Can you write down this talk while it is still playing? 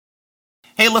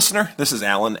Hey listener, this is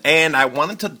Alan, and I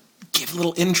wanted to give a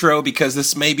little intro because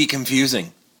this may be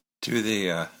confusing to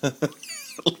the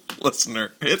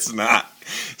listener. It's not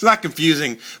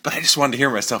confusing, but I just wanted to hear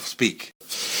myself speak.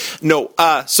 No,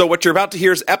 so what you're about to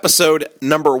hear is episode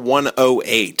number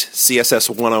 108, CSS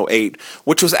 108,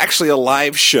 which was actually a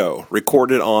live show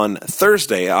recorded on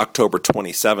Thursday, October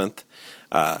 27th.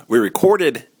 We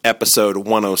recorded episode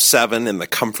 107 in the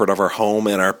comfort of our home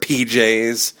in our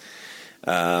PJs.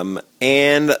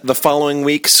 And the following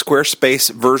week,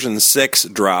 Squarespace version 6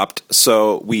 dropped,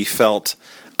 so we felt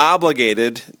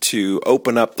obligated to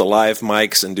open up the live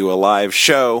mics and do a live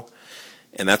show,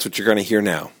 and that's what you're going to hear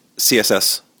now.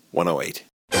 CSS 108.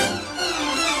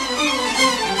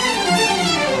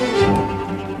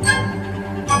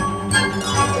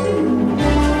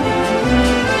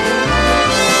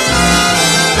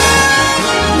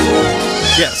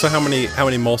 Yeah, so how many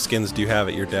Moleskins do you have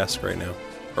at your desk right now?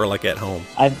 Or like at home?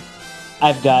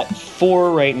 I've got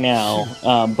 4 right now,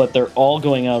 but they're all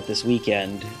going out this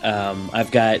weekend.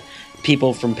 I've got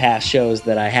people from past shows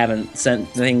that I haven't sent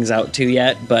things out to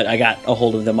yet, but I got a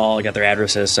hold of them all. I got their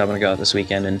addresses, so I'm going to go out this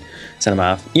weekend and send them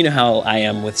off. You know how I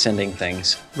am with sending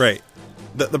things. Right.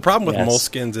 The problem with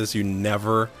Moleskins is you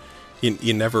never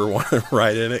want to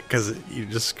write in it because you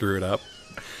just screw it up.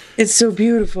 It's so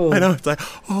beautiful. I know. It's like,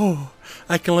 oh,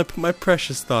 I can only put my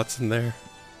precious thoughts in there.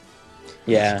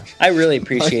 Yeah, I really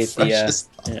appreciate my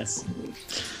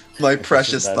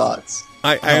precious thoughts.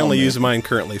 I only use mine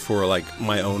currently for like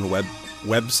my own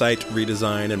website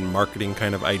redesign and marketing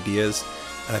kind of ideas,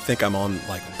 and I think I'm on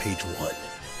like page 1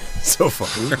 so far.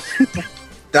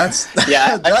 That's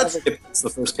I don't think it's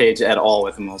the first page at all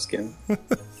with a Moleskine.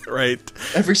 Right.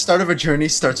 Every start of a journey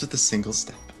starts with a single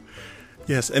step.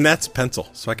 Yes, and that's pencil,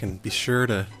 so I can be sure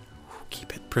to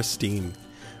keep it pristine.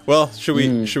 Well, should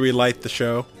we light the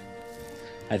show?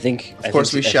 Of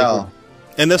course we shall.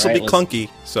 And this will be clunky,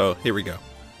 so here we go.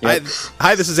 Yep.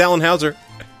 Hi, this is Alan Hauser.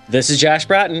 This is Josh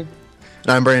Bratton. And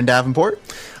I'm Brandon Davenport.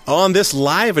 On this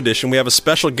live edition, we have a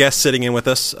special guest sitting in with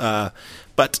us,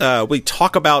 but we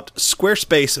talk about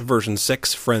Squarespace version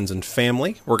 6, Friends and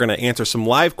Family. We're going to answer some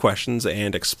live questions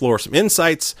and explore some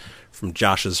insights from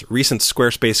Josh's recent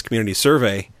Squarespace community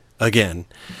survey again.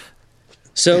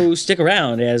 So stick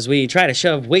around as we try to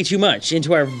shove way too much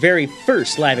into our very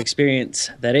first live experience,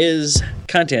 that is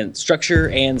content, structure,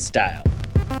 and style.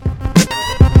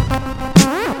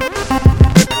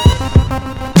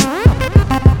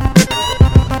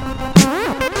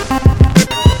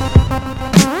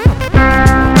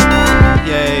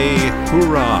 Yay,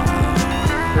 hoorah.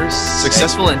 First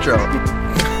successful intro.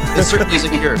 Insert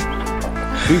music here.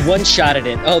 We one-shotted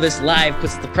it. Oh, this live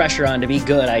puts the pressure on to be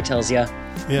good, I tells ya.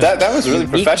 Yeah. That was really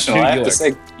professional, I have to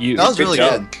say. That was really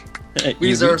good. We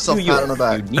deserve some pat on the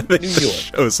back. I think the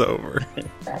show's over.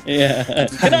 Yeah.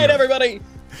 Good night, everybody.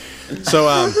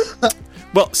 So,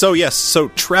 so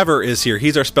Trevor is here.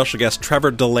 He's our special guest,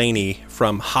 Trevor Delaney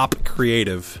from Hop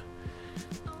Creative.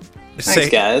 Thanks,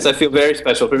 guys. I feel very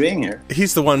special for being here.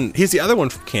 He's the other one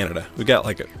from Canada. We got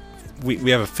like we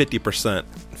have a 50%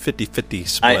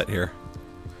 split here.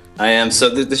 I am. So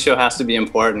this show has to be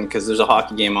important because there's a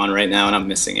hockey game on right now and I'm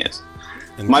missing it.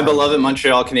 My beloved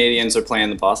Montreal Canadiens are playing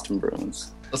the Boston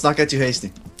Bruins. Let's not get too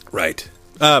hasty. Right.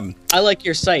 I like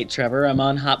your site, Trevor. I'm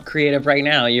on Hop Creative right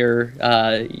now. Your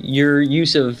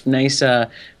use of nice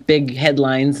big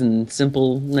headlines and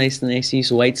simple, nice use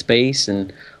of white space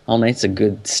and all nights of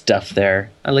good stuff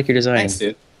there. I like your design. Thanks,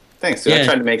 dude. I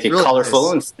tried to make it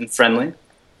colorful and friendly.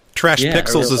 Trash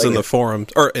Pixels is in the forums,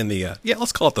 or in the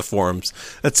let's call it the forums.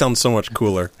 That sounds so much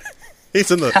cooler.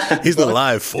 He's in the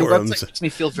live forums. It makes me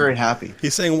feel very happy.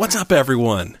 He's saying, "What's up,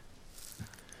 everyone?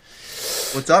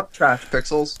 What's up, Trash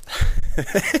Pixels?"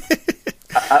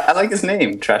 I like his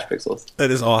name, Trash Pixels.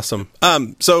 That is awesome.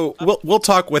 So we'll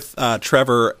talk with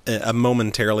Trevor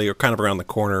momentarily, or kind of around the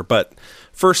corner, but.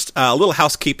 First, a little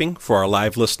housekeeping for our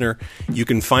live listener. You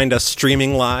can find us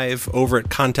streaming live over at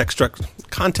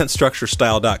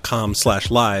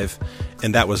contentstructurestyle.com/live,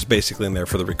 and that was basically in there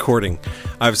for the recording,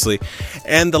 obviously.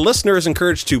 And the listener is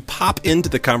encouraged to pop into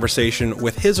the conversation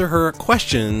with his or her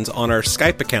questions on our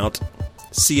Skype account,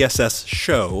 CSS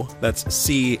Show. That's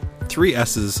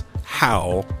C3S's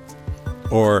How,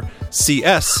 or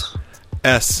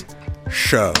CSS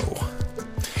Show.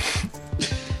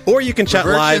 Or you can chat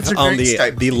live on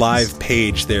the live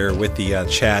page there with the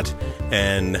chat,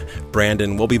 and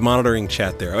Brandon will be monitoring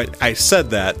chat there. I said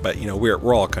that, but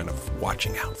we're all kind of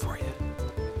watching out for you.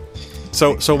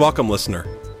 So welcome, listener.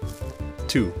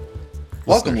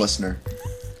 Welcome, listener.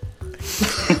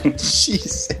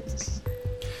 Jesus.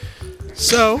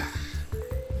 So,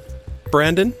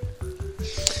 Brandon?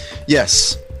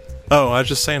 Yes. Oh, I was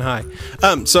just saying hi.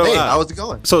 So Hey, how's it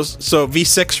going? So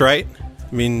V6, right?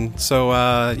 I mean,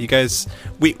 so you guys,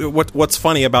 what's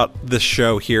funny about this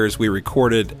show here is we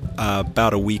recorded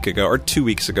about a week ago or 2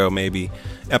 weeks ago, maybe,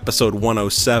 episode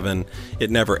 107.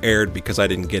 It never aired because I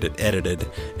didn't get it edited,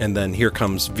 and then here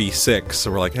comes V6.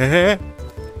 So we're like, hey.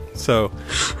 So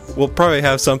we'll probably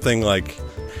have something like,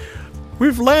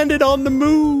 we've landed on the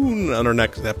moon on our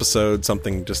next episode.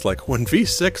 Something just like when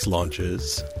V6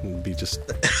 launches. It'd be just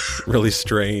really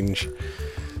strange.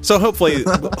 So hopefully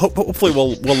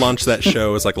we'll launch that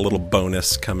show as like a little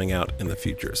bonus coming out in the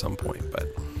future at some point. But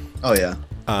Oh yeah.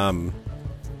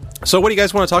 so what do you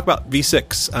guys want to talk about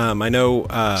V6? I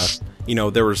know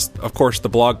there was of course the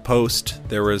blog post.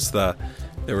 There was 3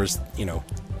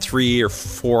 or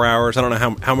 4 hours. I don't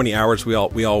know how many hours we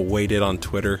all waited on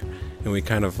Twitter, and we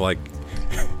kind of like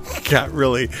got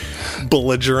really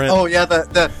belligerent. Oh yeah.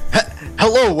 The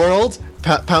hello world.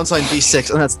 Pound sign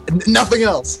V6, and that's nothing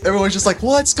else. Everyone's just like,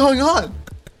 what's going on?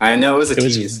 I know it was a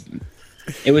tease.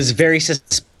 It was very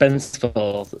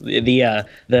suspenseful.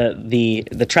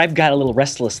 The tribe got a little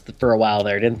restless for a while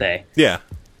there, didn't they? Yeah,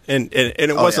 and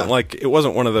it wasn't like it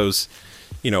wasn't one of those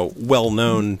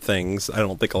well-known things. I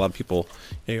don't think a lot of people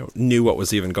knew what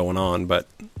was even going on, but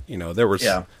there was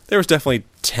definitely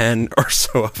 10 or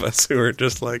so of us who were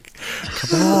just like,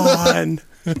 come on.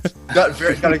 Got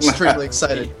extremely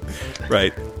excited.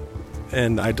 Right.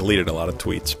 And I deleted a lot of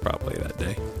tweets probably that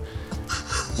day.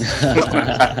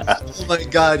 Oh my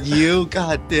god,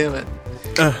 God damn it.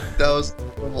 That was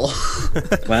horrible.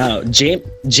 Wow.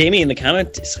 Jamie in the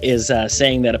comments is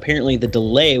saying that apparently the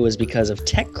delay was because of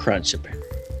TechCrunch.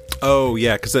 Oh,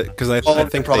 yeah, because I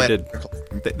think they did.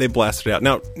 They blasted it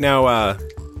out. Now,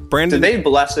 Brandon... Did they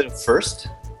blast it first?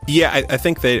 Yeah, I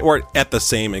think they... Or at the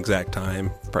same exact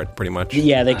time, pretty much.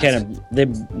 Yeah, they kind of...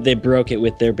 They broke it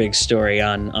with their big story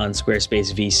on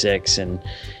Squarespace V6 and,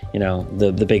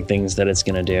 the big things that it's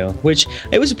going to do. Which,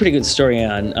 it was a pretty good story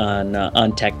on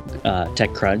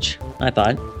TechCrunch, I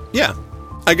thought. Yeah.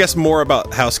 I guess more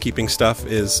about housekeeping stuff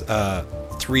is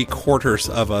 3/4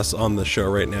 of us on the show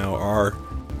right now are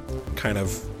kind of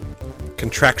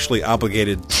contractually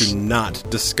obligated to not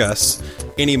discuss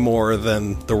any more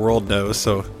than the world knows.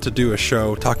 So to do a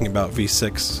show talking about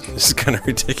V6 is kind of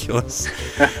ridiculous.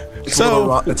 It's a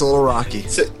little rocky.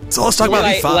 So let's talk about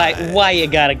V5. Why you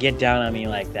gotta get down on me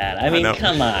like that? I mean,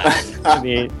 come on. I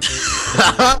mean,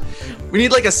 we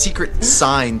need like a secret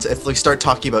sign if we start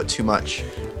talking about too much,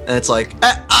 and it's like,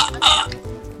 right?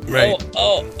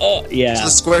 Oh, yeah. So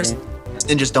the Squares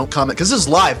ninjas don't comment because this is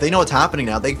live. They know what's happening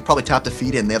now. They can probably tap the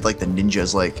feed in. They have like the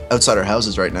ninjas like outside our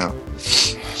houses right now.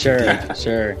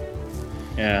 Sure.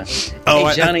 Yeah.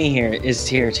 Hey, Johnny is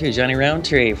here too. Johnny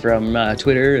Roundtree from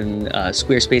Twitter and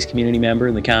Squarespace community member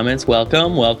in the comments.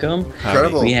 Welcome.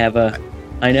 Incredible. We have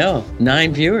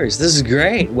 9 viewers. This is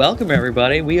great. Welcome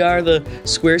everybody. We are the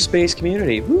Squarespace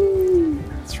community. Woo!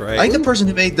 That's right. I think the person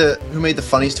who made the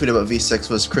funniest tweet about V6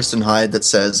 was Kristen Hyde that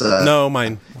says, "No,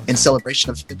 mine." In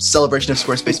celebration of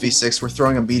Squarespace V6, we're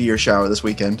throwing a meteor shower this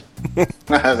weekend.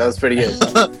 That was pretty good.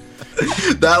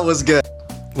 That was good.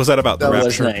 Was that about the That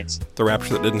rapture? was nice. The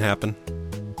rapture that didn't happen?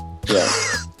 Yeah.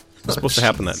 It was supposed to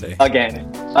happen that day.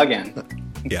 Again.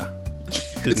 Yeah.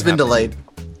 It's been delayed.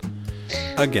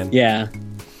 Again. Yeah.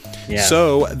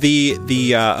 So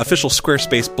the official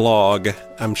Squarespace blog,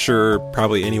 I'm sure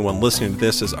probably anyone listening to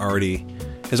this has already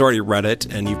read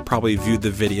it, and you've probably viewed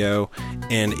the video.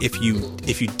 And if you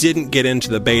didn't get into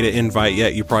the beta invite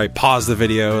yet, you probably paused the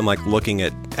video and like looking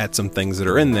at some things that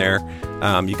are in there.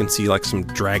 You can see like some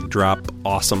drag drop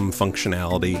awesome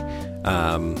functionality.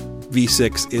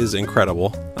 V6 is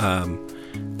incredible.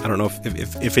 I don't know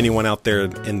if anyone out there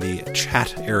in the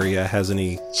chat area has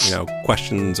any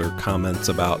questions or comments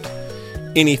about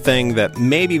anything that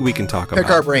maybe we can talk about.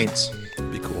 Pick our brains.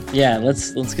 Be cool. Yeah,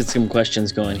 let's get some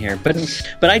questions going here. But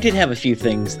I did have a few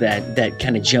things that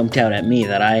kind of jumped out at me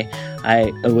that I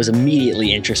was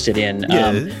immediately interested in.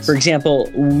 Yes. For example,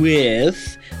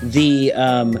 with the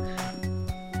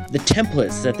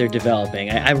templates that they're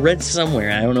developing. I read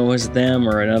somewhere, I don't know if it was them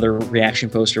or another reaction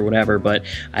post or whatever, but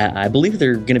I believe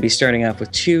they're going to be starting off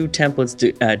with 2 templates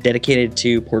dedicated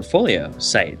to portfolio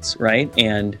sites, right?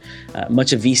 And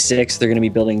much of V6, they're going to be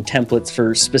building templates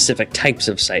for specific types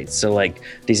of sites. So like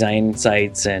design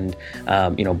sites and,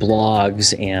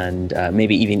 blogs and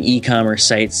maybe even e-commerce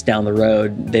sites down the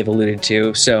road they've alluded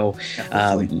to. So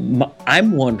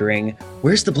I'm wondering,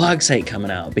 where's the blog site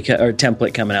coming out? Or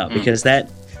template coming out? Because that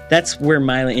that's where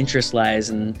my interest lies,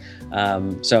 and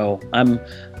so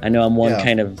I know I'm one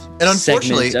kind of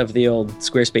segment of the old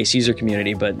Squarespace user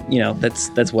community, but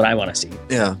that's what I want to see.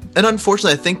 Yeah, and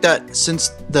unfortunately, I think that since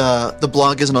the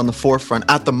blog isn't on the forefront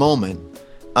at the moment,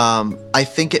 I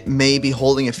think it may be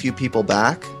holding a few people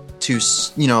back to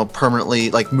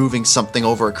permanently like moving something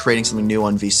over or creating something new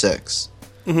on V6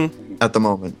 at the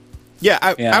moment. Yeah,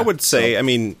 I would say. I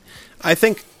mean, I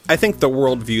think the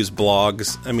world views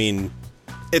blogs. I mean,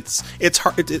 it's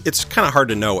hard. It's kind of hard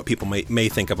to know what people may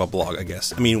think of a blog, I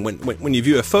guess. I mean, when you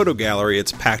view a photo gallery,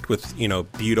 it's packed with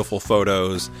beautiful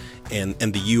photos, and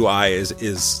the UI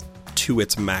is to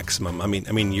its maximum. I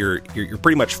mean, you're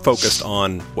pretty much focused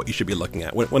on what you should be looking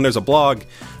at. When there's a blog,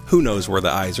 who knows where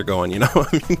the eyes are going?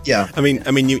 I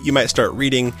mean, you might start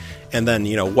reading, and then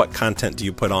what content do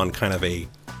you put on kind of a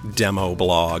demo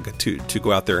blog to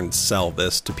go out there and sell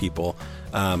this to people?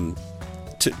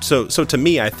 So to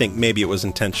me, I think maybe it was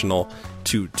intentional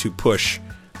to push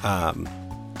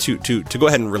to go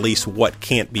ahead and release what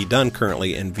can't be done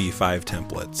currently in V5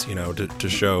 templates. To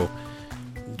show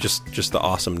just the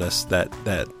awesomeness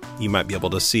that you might be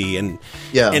able to see. And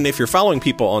if you're following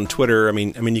people on Twitter, I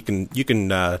mean you can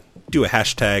do a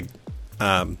hashtag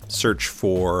search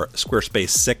for Squarespace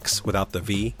 6 without the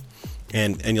V,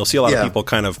 and you'll see a lot of people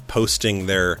kind of posting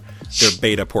their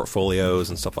beta portfolios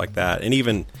and stuff like that. And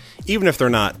even if they're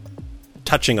not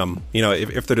touching them,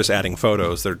 if they're just adding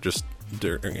photos,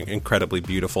 they're incredibly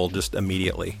beautiful just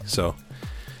immediately. So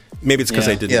maybe it's because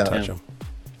they didn't touch them.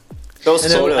 Those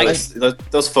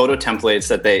photo templates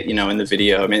that they, in the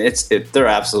video, I mean, they're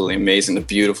absolutely amazing. They're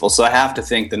beautiful. So I have to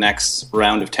think the next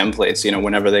round of templates,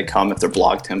 whenever they come, if they're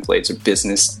blog templates or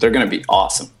business, they're going to be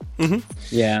awesome. Mm-hmm.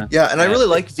 Yeah. Yeah, and I really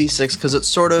like V6 because it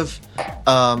sort of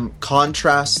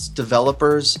contrasts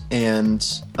developers and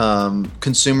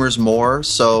consumers more.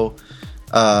 So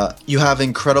you have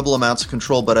incredible amounts of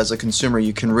control, but as a consumer,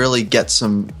 you can really get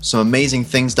some amazing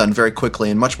things done very quickly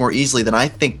and much more easily than I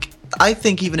think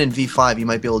even in V5 you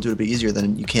might be able to do it a bit easier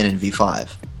than you can in V5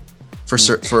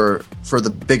 for the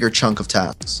bigger chunk of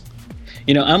tasks.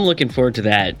 I'm looking forward to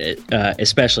that,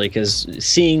 especially because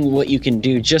seeing what you can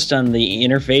do just on the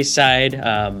interface side,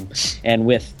 and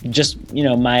with just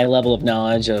my level of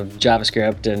knowledge of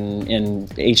JavaScript and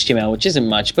HTML, which isn't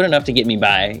much, but enough to get me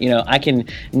by. I can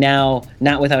now,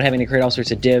 not without having to create all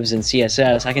sorts of divs and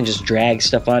CSS, I can just drag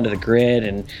stuff onto the grid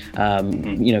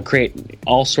and create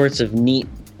all sorts of neat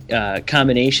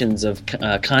combinations of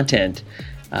content,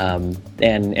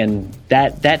 and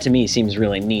that to me seems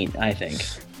really neat, I think.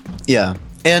 Yeah.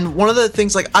 And one of the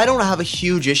things, I don't have a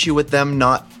huge issue with them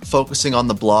not focusing on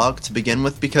the blog to begin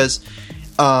with, because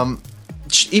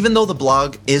even though the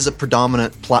blog is a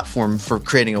predominant platform for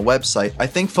creating a website, I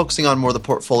think focusing on more the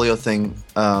portfolio thing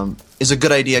is a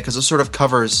good idea because it sort of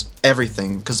covers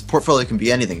everything. Because portfolio can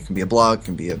be anything. It can be a blog, it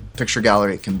can be a picture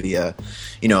gallery, it can be a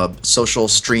social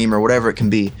stream or whatever it can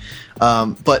be.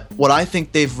 But what I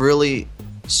think they've really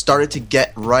started to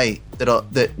get right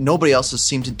that nobody else has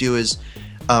seemed to do is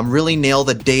really nail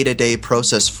the day-to-day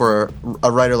process for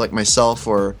a writer like myself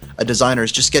or a designer,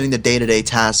 is just getting the day-to-day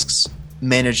tasks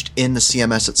managed in the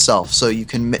CMS itself, so you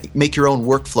can make your own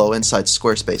workflow inside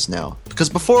Squarespace now. Because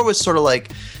before it was sort of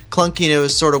clunky and it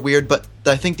was sort of weird, but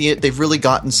I think they've really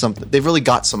gotten something. They've really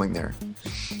got something there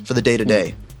for the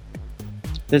day-to-day.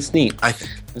 That's neat. I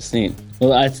think that's neat.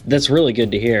 Well, that's really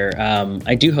good to hear.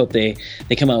 I do hope they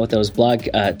come out with those blog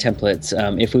templates.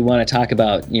 If we want to talk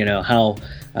about how.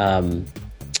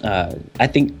 I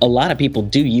think a lot of people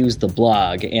do use the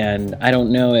blog, and I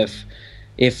don't know if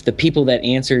the people that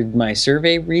answered my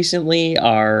survey recently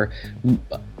are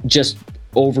just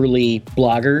overly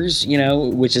bloggers,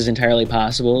 which is entirely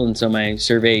possible, and so my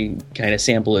survey kind of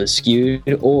sample is skewed,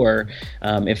 or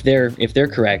if they're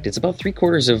correct, it's about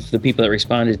 3/4 of the people that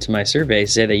responded to my survey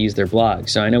say they use their blog.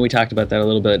 So I know we talked about that a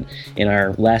little bit in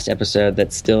our last episode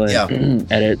that's still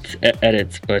in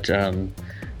edits,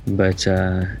 but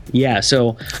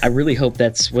so I really hope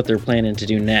that's what they're planning to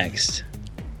do next.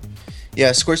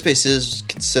 Yeah, Squarespace is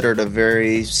considered a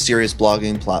very serious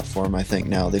blogging platform, I think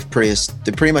now. They've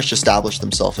pretty much established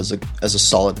themselves as a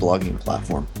solid blogging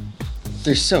platform.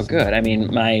 They're so good. I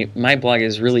mean, my blog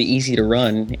is really easy to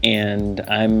run, and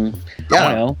I don't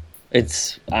know,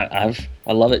 I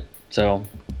love it. So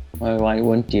why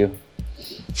wouldn't you?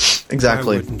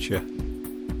 Exactly. Why wouldn't you?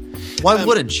 Why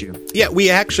wouldn't you? Yeah, we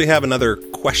actually have another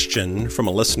question from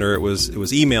a listener. It was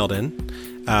emailed in,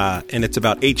 and it's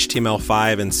about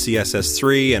HTML5 and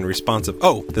CSS3 and responsive.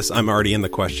 Oh, I'm already in the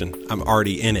question. I'm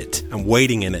already in it. I'm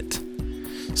waiting in it.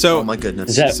 So, oh my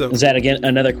goodness. Is that again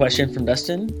another question from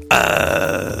Dustin?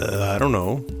 I don't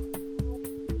know.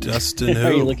 Dustin who?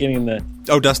 Are you looking in the...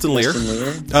 Oh, Dustin Lear?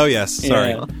 Oh, yes. Sorry.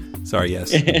 Yeah. Sorry,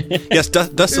 yes. Yes,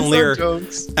 Dustin Lear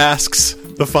asks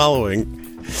the following.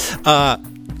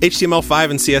 HTML5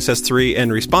 and CSS3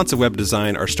 and responsive web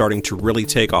design are starting to really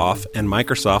take off, and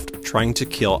Microsoft trying to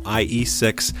kill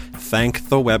IE6. Thank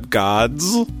the web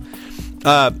gods.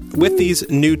 With these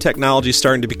new technologies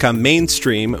starting to become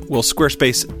mainstream, will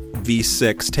Squarespace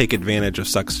V6 take advantage of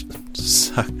such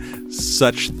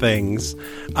things?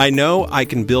 I know I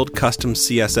can build custom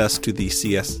CSS to the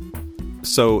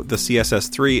so the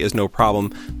CSS3 is no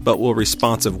problem, but will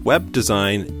responsive web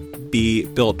design be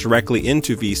built directly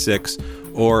into V6,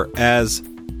 or as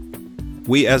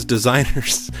we as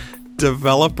designers,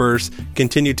 developers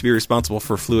continue to be responsible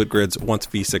for fluid grids once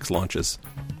V6 launches?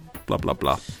 Blah blah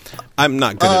blah. I'm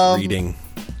not good at reading.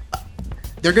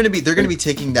 They're going to be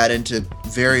taking that into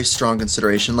very strong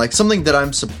consideration. Like, something that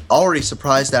I'm already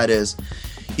surprised at is,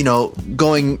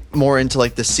 going more into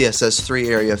like the CSS3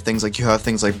 area of things. Like, you have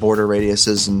things like border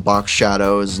radiuses and box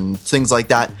shadows and things like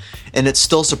that, and it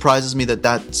still surprises me that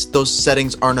those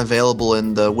settings aren't available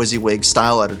in the WYSIWYG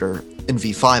style editor in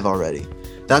V5 already.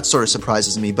 That sort of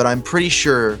surprises me, but I'm pretty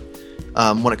sure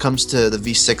when it comes to the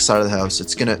V6 side of the house,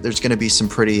 there's gonna be some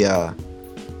pretty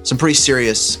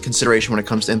serious consideration when it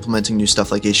comes to implementing new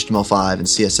stuff like HTML5 and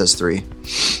CSS3.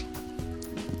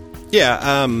 Yeah,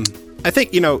 I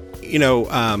think it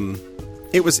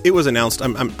was announced.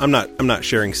 I'm not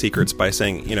sharing secrets by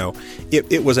saying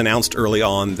it was announced early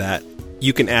on that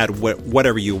you can add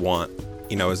whatever you want.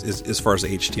 As far as the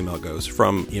HTML goes,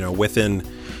 from within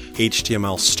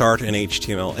HTML start and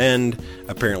HTML end.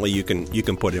 Apparently, you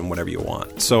can put in whatever you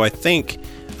want. So I think.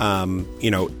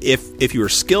 If you are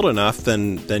skilled enough,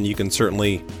 then you can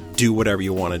certainly do whatever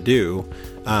you want to do.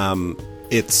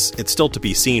 It's still to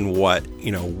be seen what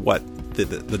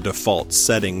the default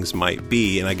settings might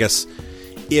be, and I guess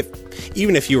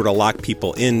even if you were to lock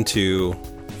people into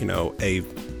a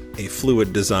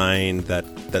fluid design that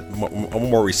a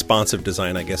more responsive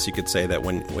design, I guess you could say that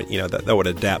when that would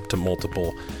adapt to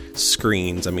multiple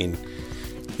screens. I mean,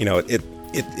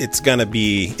 It's gonna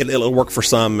be it'll work for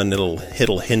some and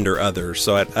it'll hinder others.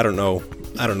 So I don't know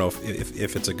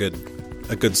if it's a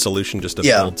good solution just to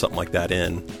build something like that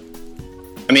in.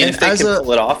 I mean, if they can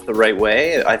pull it off the right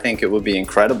way, I think it would be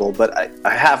incredible. But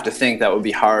I have to think that would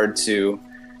be hard to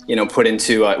put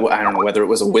into I don't know whether it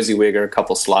was a WYSIWYG or a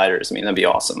couple sliders. I mean, that'd be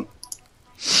awesome.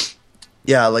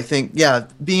 Yeah,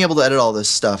 being able to edit all this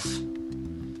stuff.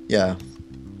 Yeah.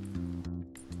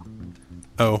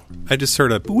 Oh, I just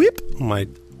heard a whip on my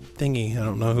thingy. I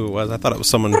don't know who it was. I thought it was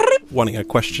someone wanting a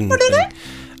question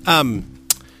thing.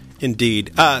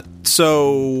 Indeed. I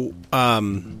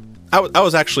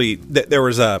was actually there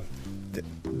was a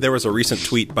recent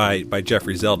tweet by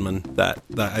Jeffrey Zeldman that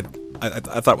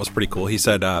I thought was pretty cool. He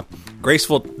said,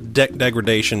 "Graceful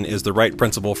degradation is the right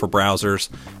principle for browsers.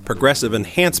 Progressive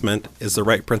enhancement is the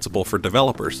right principle for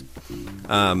developers."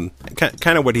 Kind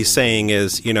of what he's saying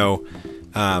is,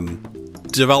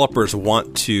 developers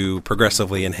want to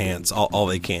progressively enhance all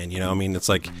they can. I mean, it's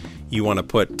like you want to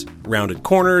put rounded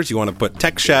corners, you want to put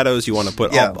text shadows, you want to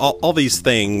put all these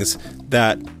things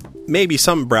that maybe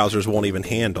some browsers won't even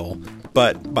handle.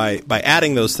 But by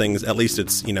adding those things, at least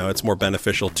it's it's more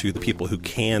beneficial to the people who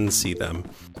can see them.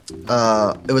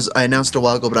 I announced a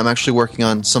while ago, but I'm actually working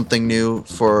on something new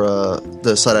for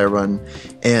the site I run,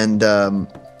 and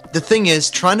the thing is,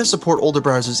 trying to support older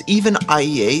browsers, even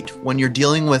IE8, when you're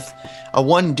dealing with a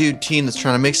one-dude team that's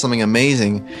trying to make something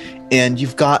amazing, and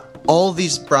you've got all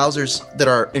these browsers that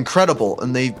are incredible,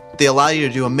 and they allow you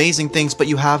to do amazing things, but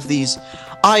you have these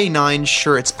IE9,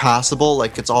 sure, it's passable,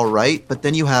 like it's all right, but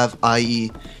then you have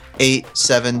IE8,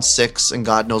 7, 6, and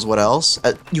God knows what else.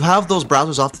 You have those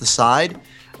browsers off to the side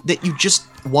that you just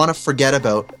want to forget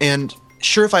about, and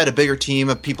sure, if I had a bigger team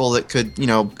of people that could,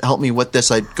 help me with this,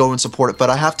 I'd go and support it, but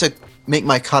I have to make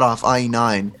my cutoff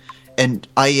IE9, and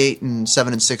IE8 and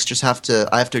 7 and 6 I have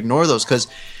to ignore those, because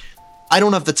I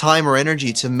don't have the time or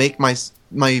energy to make my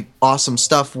awesome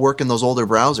stuff work in those older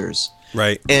browsers.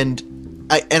 Right. And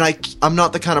I'm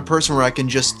not the kind of person where I can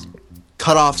just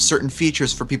cut off certain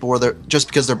features for people just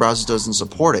because their browser doesn't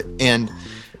support it. And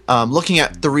looking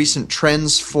at the recent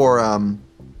trends for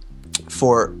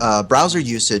browser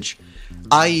usage,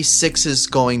 IE6 is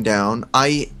going down,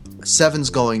 IE7 is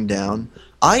going down.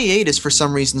 IE8 is for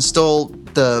some reason still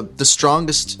the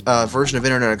strongest version of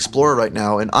Internet Explorer right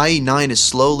now, and IE9 is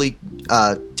slowly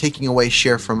taking away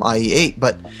share from IE8.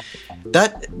 But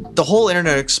the whole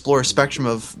Internet Explorer spectrum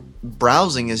of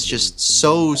browsing is just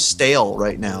so stale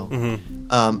right now,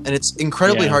 and it's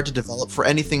incredibly hard to develop for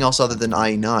anything else other than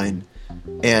IE9.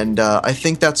 And I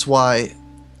think that's why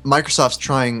Microsoft's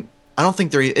trying. I don't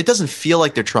think it doesn't feel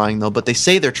like they're trying though, but they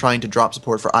say they're trying to drop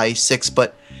support for IE6,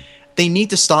 but they need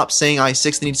to stop saying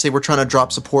IE6. They need to say we're trying to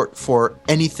drop support for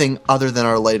anything other than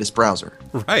our latest browser.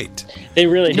 Right. They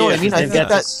really do. You know what I mean? I think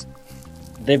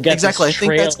they've got exactly.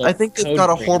 I think they've got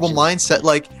a horrible mindset.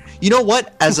 Like, you know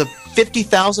what? As a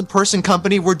 50,000 person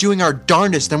company, we're doing our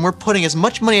darndest, and we're putting as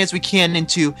much money as we can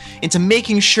into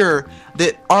making sure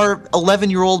that our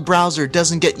 11-year-old browser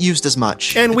doesn't get used as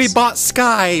much. And we bought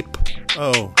Skype.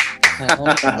 Oh.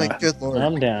 Like, good Lord.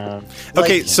 I'm down.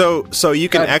 Okay, Like, so you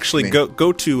can God, actually man.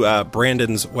 go to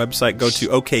Brandon's website. Go to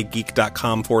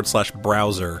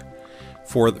okgeek.com/browser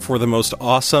for the most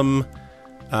awesome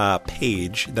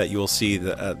page that you will see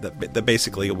that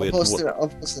basically I'll post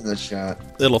it in the chat.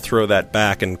 it'll throw that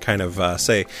back and kind of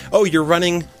say, oh, you're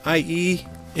running IE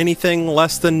anything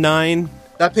less than 9?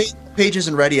 That page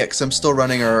isn't ready yet because I'm still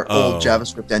running our old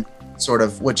JavaScript engine, sort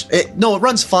of. It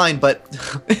runs fine, but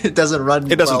it doesn't run.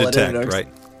 It doesn't well in detect, Internet right?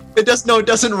 It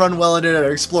doesn't run well in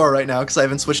Internet Explorer right now because I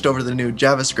haven't switched over to the new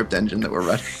JavaScript engine that we're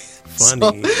running.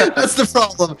 Funny. So, that's the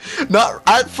problem.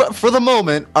 For the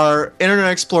moment, our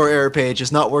Internet Explorer error page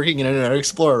is not working in Internet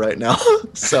Explorer right now.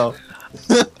 So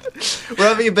we're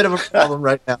having a bit of a problem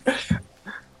right now.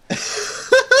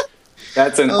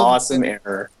 That's an awesome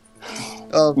error.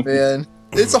 Oh man,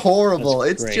 it's horrible.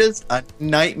 That's It's great. just a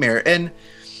nightmare. And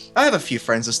I have a few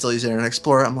friends that still use Internet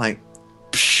Explorer. I'm like,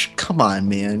 psh, come on,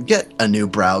 man, get a new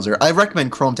browser. I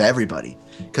recommend Chrome to everybody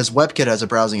because WebKit has a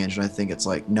browsing engine. I think it's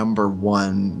like number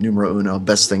numero uno,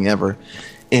 best thing ever.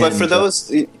 And, But for those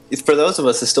of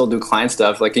us that still do client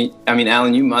stuff, like, I mean,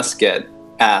 Alan, you must get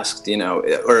asked,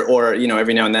 or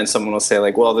every now and then someone will say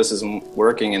like, well, this isn't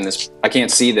working and I can't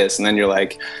see this. And then you're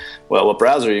like, well, what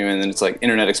browser are you in? And it's like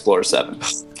Internet Explorer 7.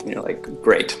 And you're like,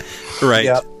 great. Right.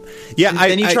 Yep. Yeah. and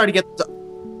then you try to get.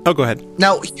 Oh, go ahead.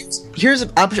 Now,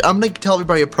 I'm going to tell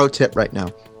everybody a pro tip right now.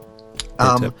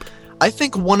 Tip. I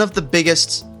think one of the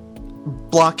biggest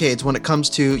blockades when it comes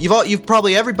to you've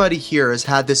probably everybody here has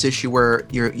had this issue where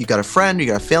you got a friend, you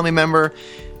got a family member,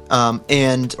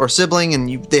 or sibling,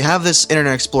 and they have this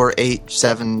Internet Explorer 8,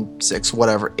 7, 6,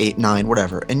 whatever, 8, 9,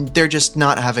 whatever, and they're just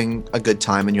not having a good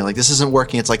time, and you're like, this isn't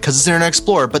working. It's like, because it's Internet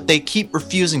Explorer, but they keep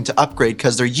refusing to upgrade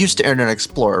because they're used to Internet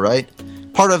Explorer, right?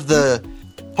 Part of the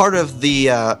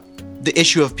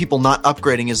issue of people not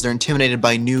upgrading is they're intimidated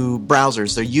by new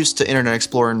browsers. They're used to Internet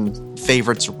Explorer and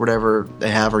favorites or whatever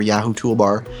they have, or Yahoo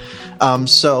Toolbar.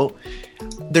 So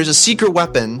there's a secret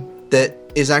weapon that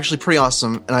is actually pretty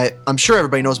awesome, and I'm sure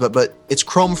everybody knows about it, but it's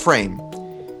Chrome Frame.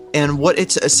 And what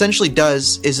it essentially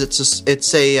does is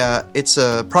it's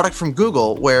a product from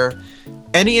Google where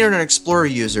any Internet Explorer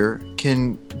user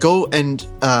can go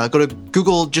to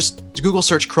Google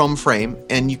search Chrome Frame,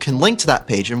 and you can link to that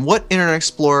page. And what Internet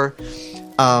Explorer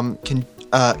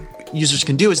users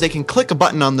can do is they can click a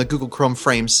button on the Google Chrome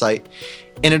Frame site,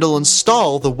 and it'll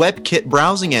install the WebKit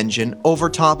browsing engine over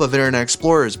top of Internet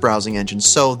Explorer's browsing engine.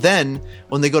 So then,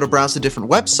 when they go to browse the different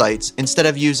websites, instead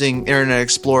of using Internet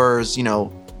Explorer's,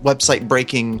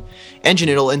 website-breaking engine,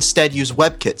 it'll instead use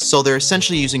WebKit. So they're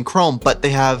essentially using Chrome, but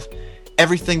they have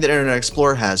everything that Internet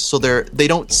Explorer has. So they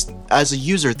don't, as a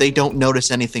user, they don't notice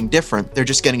anything different. They're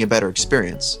just getting a better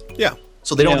experience. Yeah.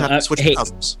 So they don't have to switch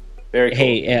browsers. Very cool.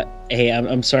 Hey,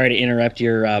 I'm sorry to interrupt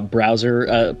your browser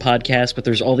podcast, but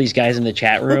there's all these guys in the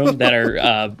chat room that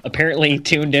are apparently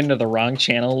tuned into the wrong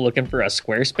channel looking for a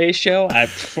Squarespace show. I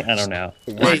don't know.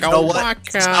 Hey, you know what?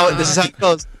 This is how it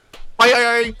goes.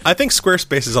 I think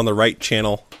Squarespace is on the right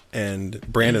channel, and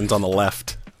Brandon's on the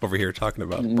left over here talking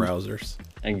about browsers.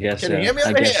 I guess Can so. you hear me I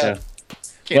over guess here?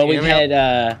 so. Well, we've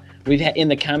had in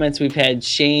the comments we've had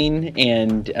Shane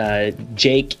and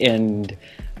Jake and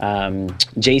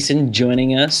Jason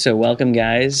joining us. So welcome,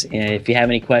 guys. And if you have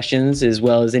any questions, as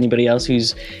well as anybody else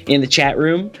who's in the chat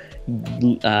room,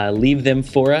 leave them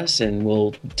for us, and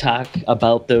we'll talk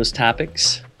about those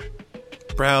topics.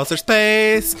 Browser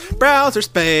space.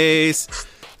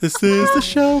 This is the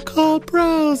show called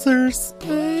Browser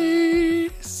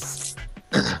Space.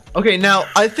 Okay, now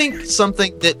I think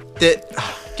something that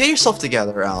get yourself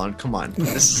together, Alan. Come on.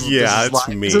 This is It's live.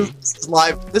 me.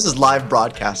 This is live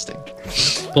broadcasting.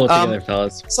 Pull it together,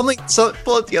 fellas. So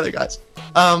pull it together, guys.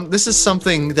 This is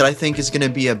something that I think is going to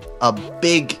be a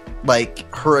big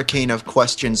hurricane of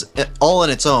questions, all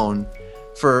on its own,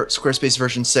 for Squarespace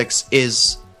version 6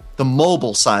 is the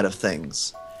mobile side of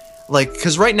things.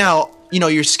 Because right now,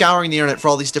 you're scouring the internet for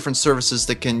all these different services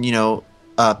that can,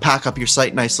 pack up your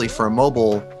site nicely for a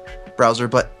mobile browser.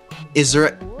 But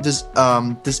does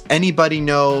anybody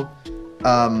know,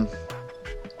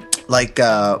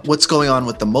 what's going on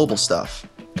with the mobile stuff?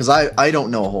 Because I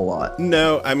don't know a whole lot.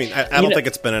 No, I mean, I don't think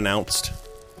it's been announced.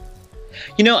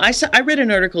 I read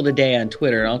an article today on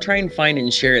Twitter. I'll try and find it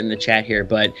and share it in the chat here.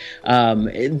 But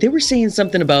they were saying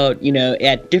something about,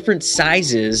 at different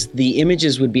sizes, the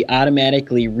images would be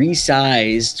automatically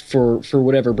resized for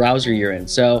whatever browser you're in.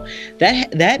 So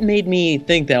that made me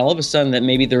think that all of a sudden that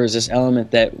maybe there was this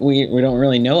element that we don't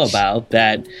really know about,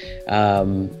 that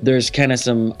there's kind of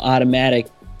some automatic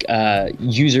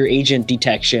user agent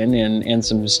detection and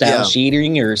some style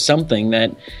sheeting or something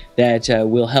that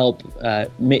will help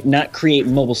not create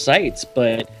mobile sites,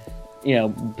 but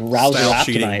browser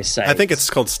optimized sites. I think it's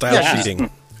called style sheeting.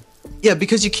 Yeah,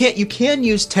 because you can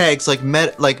use tags like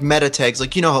meta tags,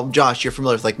 like how, Josh, you're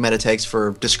familiar with like meta tags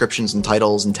for descriptions and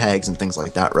titles and tags and things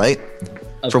like that, right?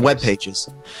 For web pages.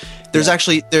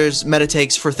 There's meta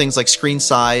tags for things like screen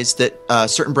size that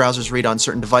certain browsers read on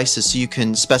certain devices, so you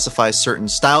can specify certain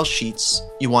style sheets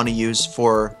you want to use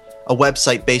for a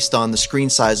website based on the screen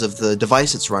size of the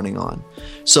device it's running on.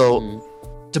 So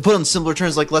to put it in simpler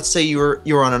terms, like let's say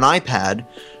you're on an iPad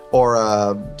or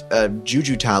a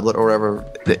Juju tablet or whatever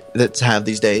that's have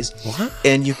these days,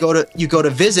 and you go to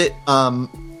visit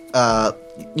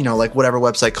like whatever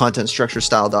website,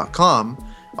 contentstructurestyle.com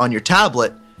on your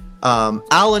tablet.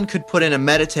 Alan could put in a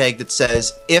meta tag that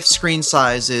says, if screen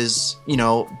size is,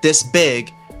 this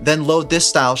big, then load this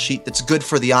style sheet that's good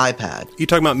for the iPad. You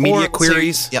talking about media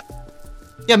queries?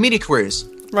 Yeah, media queries.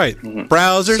 Right. Mm-hmm.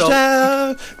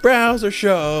 Browser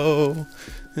show.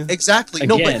 Exactly.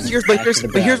 Again, but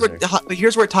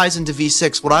here's where it ties into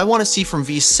V6. What I want to see from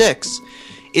V6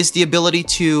 is the ability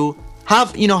to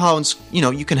have, how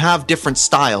you can have different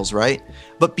styles, right?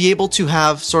 But be able to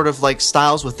have sort of like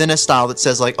styles within a style that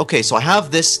says like, okay, so I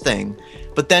have this thing,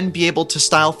 but then be able to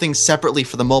style things separately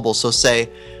for the mobile. So say,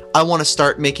 I want to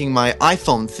start making my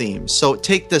iPhone theme. So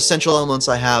take the essential elements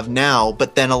I have now,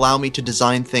 but then allow me to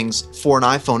design things for an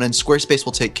iPhone, and Squarespace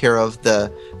will take care of the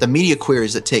media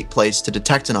queries that take place to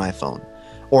detect an iPhone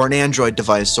or an Android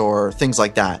device or things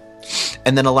like that.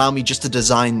 And then allow me just to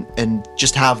design and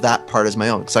just have that part as my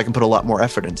own, because I can put a lot more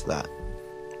effort into that.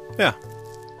 Yeah.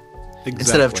 Exactly.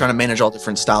 Instead of trying to manage all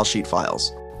different style sheet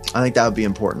files. I think that would be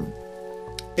important.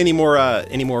 Any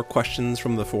more questions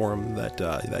from the forum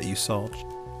that you saw?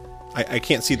 I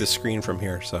can't see the screen from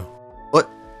here, so.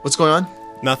 What's going on?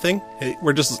 Nothing. Hey,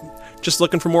 we're just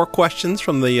looking for more questions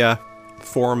from the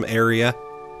forum area,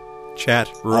 chat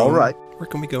room. All right. Where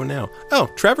can we go now? Oh,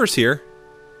 Trevor's here.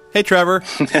 Hey, Trevor.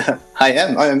 I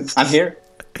am. I'm here.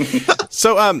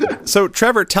 So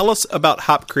Trevor, tell us about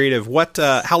Hop Creative. What?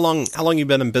 How long you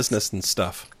been in business and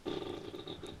stuff?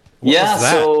 What was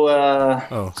that?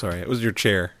 Oh, sorry, it was your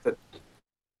chair.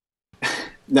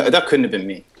 No, that couldn't have been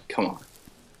me. Come on.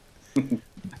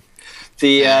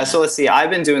 So let's see. I've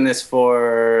been doing this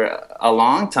for a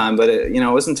long time, but it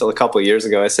wasn't until a couple of years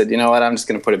ago I said, you know what, I'm just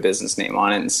going to put a business name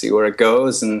on it and see where it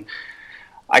goes. And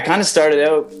I kind of started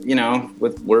out,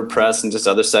 with WordPress and just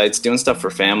other sites, doing stuff for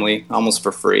family, almost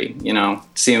for free,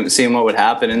 seeing what would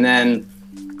happen. And then,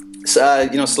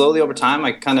 slowly over time,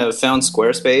 I kind of found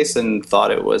Squarespace and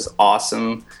thought it was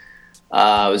awesome.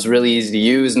 It was really easy to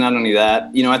use. Not only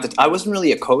that, I wasn't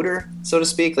really a coder, so to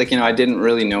speak. I didn't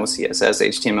really know CSS,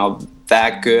 HTML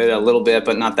that good, a little bit,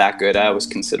 but not that good. I always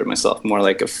consider myself more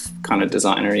like a kind of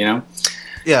designer,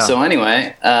 Yeah. So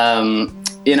anyway,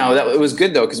 it was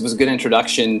good though, because it was a good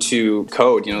introduction to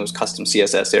code, those custom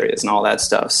CSS areas and all that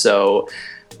stuff. So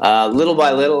little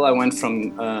by little, I went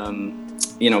from,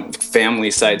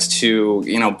 family sites to,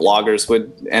 bloggers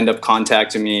would end up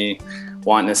contacting me,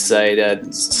 wanting to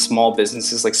site, small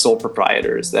businesses like sole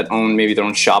proprietors that own maybe their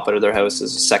own shop out of their house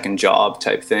as a second job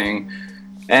type thing.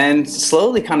 And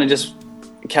slowly kind of just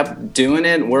kept doing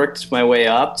it, worked my way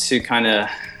up to kind of,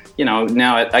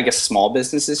 now I guess small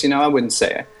businesses, I wouldn't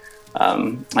say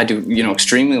I do,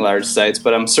 extremely large sites,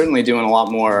 but I'm certainly doing a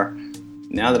lot more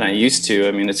now than I used to.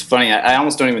 I mean, it's funny. I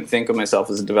almost don't even think of myself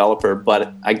as a developer,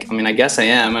 but I guess I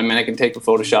am. I mean, I can take a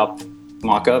Photoshop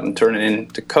mock-up and turn it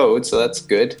into code, so that's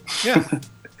good. Yeah,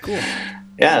 cool.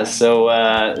 Yeah, so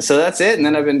that's it. And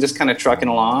then I've been just kind of trucking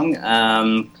along,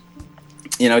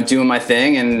 doing my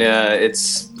thing, and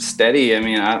it's steady. I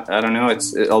mean, I don't know.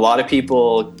 It's a lot of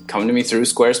people come to me through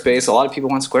Squarespace. A lot of people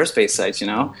want Squarespace sites,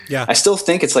 Yeah. I still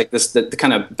think it's like the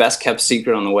kind of best kept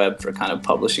secret on the web for kind of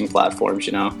publishing platforms,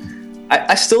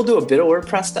 I still do a bit of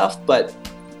WordPress stuff, but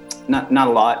not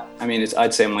a lot. I mean,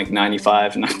 I'd say I'm like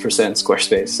 95%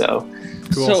 Squarespace. So,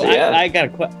 cool. So yeah. I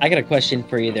got a question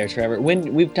for you there, Trevor.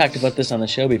 When we've talked about this on the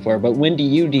show before, but when do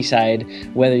you decide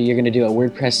whether you're going to do a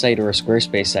WordPress site or a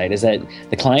Squarespace site? Is that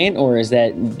the client, or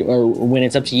when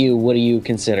it's up to you? What do you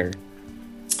consider?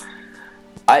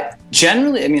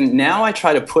 Now I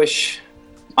try to push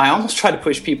I almost try to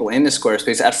push people into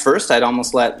Squarespace. At first, I'd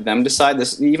almost let them decide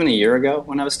this, even a year ago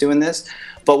when I was doing this.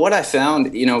 But what I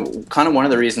found, kind of one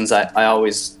of the reasons I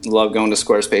always love going to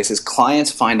Squarespace is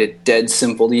clients find it dead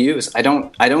simple to use. I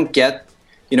don't get,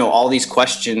 all these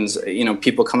questions,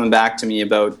 people coming back to me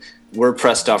about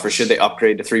WordPress stuff, or should they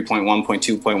upgrade to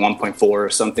 3.1.2.1.4 or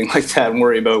something like that and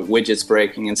worry about widgets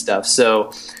breaking and stuff.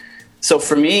 So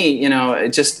for me,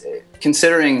 just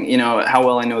considering, how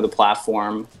well I know the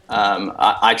platform,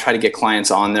 I try to get clients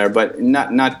on there, but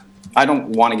not I don't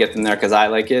want to get them there because I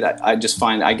like it. I just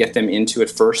find I get them into it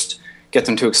first, get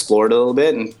them to explore it a little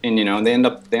bit, and they end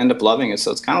up loving it. So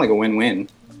it's kind of like a win-win.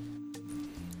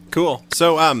 Cool.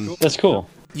 So that's cool.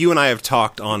 You and I have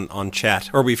talked on chat,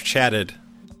 or we've chatted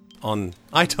on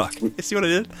iTalk. You see what I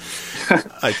did?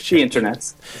 The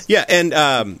internets. Yeah, and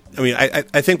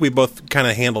I think we both kind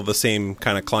of handle the same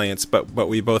kind of clients, but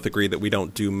we both agree that we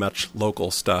don't do much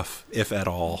local stuff, if at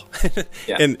all.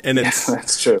 Yeah, and it's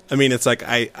that's true. I mean, it's like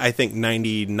I think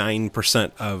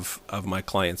 99% of my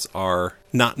clients are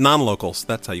not non-locals.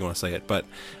 That's how you want to say it. But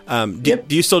do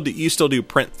you still do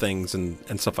print things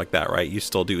and stuff like that, right? You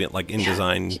still do it like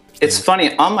InDesign. It's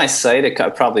funny, on my site it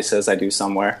probably says I do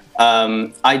somewhere.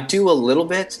 I do a little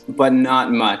bit, but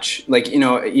not much. Like,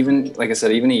 even like I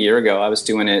said, even a year ago I was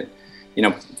doing it,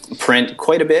 print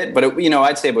quite a bit, but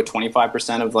I'd say about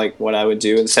 25% of like what I would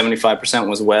do, 75%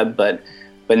 was web, but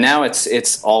now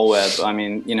it's all web. I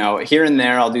mean, here and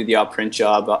there I'll do the odd print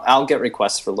job. I'll get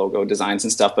requests for logo designs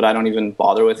and stuff, but I don't even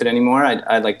bother with it anymore.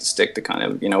 I like to stick to kind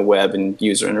of, web and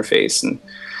user interface and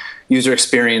user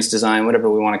experience design, whatever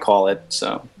we want to call it.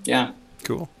 So, yeah.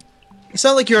 Cool. You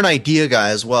sound like you're an idea guy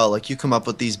as well. Like you come up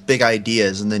with these big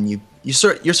ideas and then you're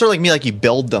sort of like me, like you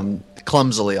build them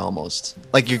clumsily almost.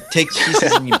 Like you take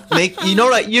pieces and you make, you know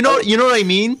what I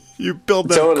mean? You build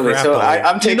them totally. So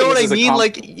I'm taking, you know what I mean?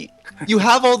 Like you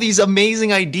have all these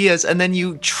amazing ideas and then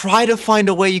you try to find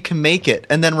a way you can make it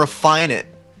and then refine it.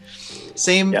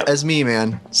 Same as me,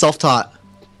 man. Self-taught.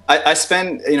 I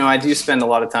spend, I do spend a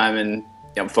lot of time in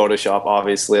Photoshop,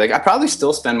 obviously. Like I probably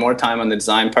still spend more time on the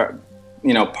design part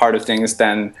of things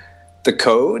than the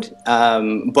code.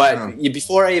 But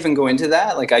before I even go into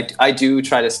that, like I do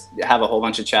try to have a whole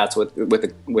bunch of chats with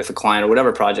a client or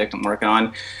whatever project I'm working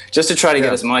on, just to try to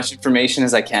get as much information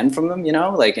as I can from them,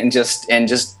 and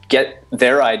just get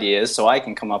their ideas so I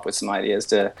can come up with some ideas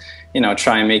to,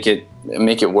 try and make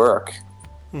it work.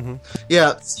 Mm-hmm.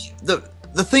 Yeah.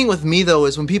 The thing with me though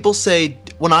is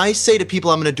when I say to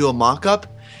people I'm going to do a mock-up,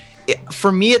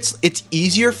 for me it's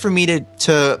easier for me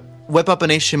to whip up an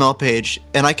HTML page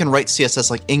and I can write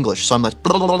CSS like English. So I'm like,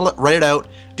 blah, blah, blah, blah, write it out,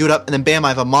 do it up, and then bam, I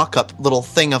have a mock-up little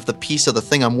thing of the piece of the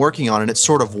thing I'm working on, and it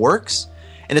sort of works.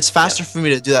 And it's faster for me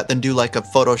to do that than do like a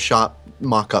Photoshop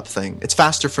mock-up thing. It's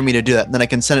faster for me to do that, and then I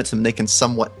can send it to them. They can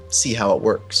somewhat see how it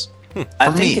works.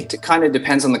 I think it kind of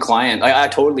depends on the client. I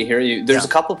totally hear you. There's a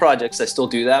couple projects I still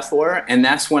do that for, and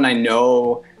that's when I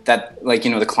know that, like,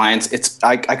 the clients,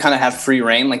 I kind of have free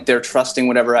reign. Like, they're trusting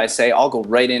whatever I say. I'll go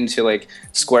right into, like,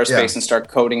 Squarespace and start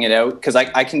coding it out, because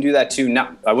I can do that too.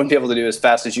 I wouldn't be able to do it as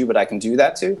fast as you, but I can do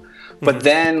that too. Mm-hmm. But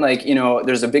then, like,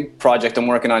 there's a big project I'm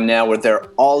working on now where they're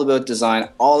all about design,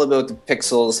 all about the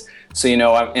pixels. So,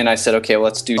 and I said, okay, well,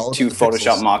 let's do two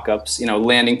Photoshop mock-ups,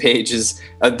 landing pages.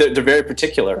 They're very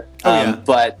particular.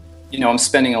 But, I'm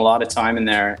spending a lot of time in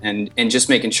there and just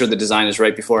making sure the design is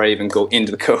right before I even go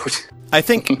into the code. I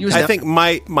think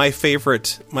my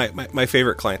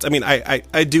favorite clients. I mean,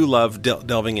 I do love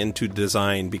delving into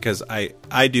design because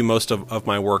I do most of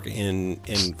my work in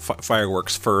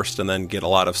Fireworks first, and then get a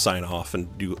lot of sign off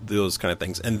and do those kind of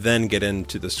things, and then get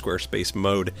into the Squarespace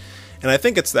mode. And I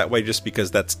think it's that way just because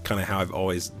that's kind of how I've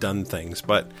always done things.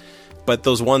 But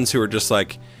those ones who are just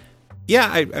like, yeah,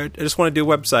 I just want to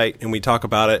do a website, and we talk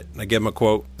about it, and I give them a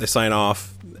quote, they sign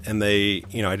off, and they,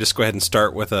 I just go ahead and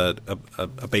start with a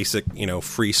basic,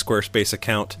 free Squarespace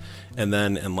account, and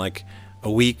then in like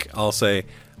a week I'll say,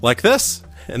 like this,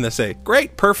 and they say,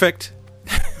 great, perfect,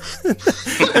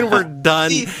 and we're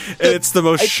done. And it's the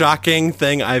most shocking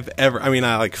thing I've ever. I mean,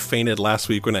 I like fainted last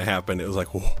week when it happened. It was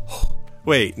like, whoa.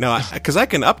 Wait, no, because I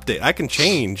can update, I can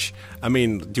change. I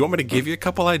mean, do you want me to give you a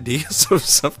couple ideas of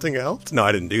something else? No,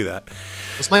 I didn't do that.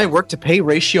 Was my work to pay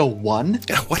ratio 1?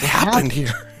 What happened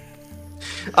here?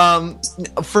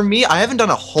 For me, I haven't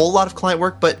done a whole lot of client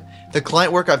work, but the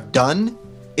client work I've done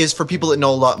is for people that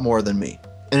know a lot more than me,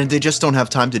 and they just don't have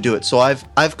time to do it. So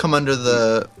I've come under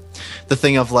the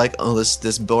thing of like, oh,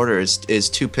 this border is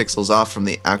 2 pixels off from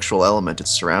the actual element it's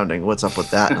surrounding. What's up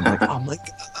with that? And I'm like, oh my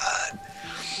god.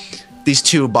 these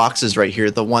two boxes right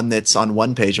here, the one that's on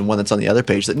one page and one that's on the other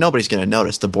page, that nobody's going to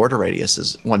notice. The border radius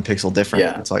is 1 pixel different.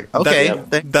 Yeah. It's like, okay,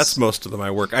 That's most of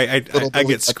my work. I get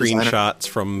designer. screenshots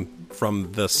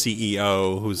from the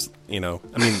CEO who's,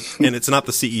 and it's not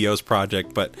the CEO's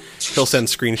project, but he'll send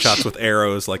screenshots with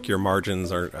arrows like your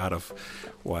margins are out of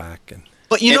whack.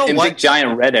 But you know and what? big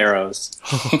giant red arrows.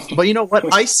 But you know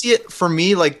what? I see it for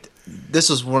me like this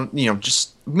is one.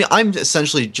 I'm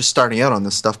essentially just starting out on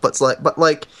this stuff, but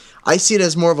I see it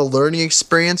as more of a learning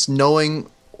experience, knowing,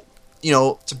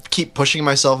 to keep pushing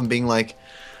myself and being like,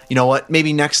 you know what?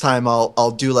 Maybe next time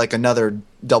I'll do like another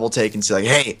double take and see like,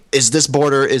 hey, is this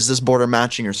border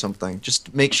matching or something?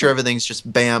 Just make sure everything's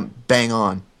just bang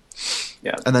on.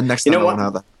 Yeah. And then next time I won't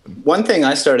have that. One thing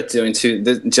I started doing too,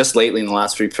 just lately in the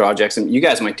last 3 projects, and you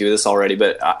guys might do this already,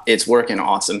 but it's working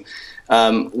awesome.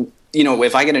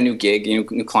 If I get a new gig,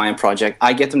 new client project,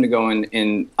 I get them to go in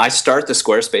and I start the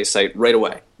Squarespace site right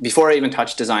away before I even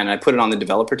touch design. And I put it on the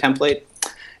developer template,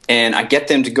 and I get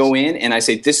them to go in and I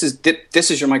say, this is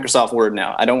your Microsoft Word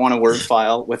now. I don't want a Word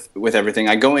file with everything.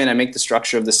 I go in, I make the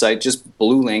structure of the site just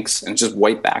blue links and just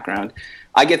white background.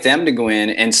 I get them to go in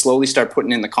and slowly start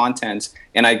putting in the content,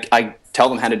 and I tell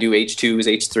them how to do H2s,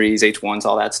 H3s, H1s,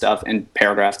 all that stuff, and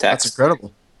paragraph text. That's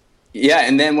incredible. Yeah,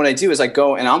 and then what I do is I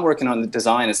go and I'm working on the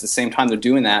design at the same time they're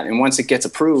doing that, and once it gets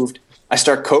approved, I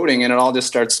start coding, and it all just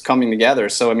starts coming together.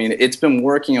 So I mean, it's been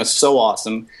working so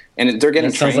awesome, and they're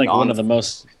getting trained on.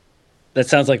 That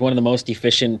sounds like one of the most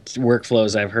efficient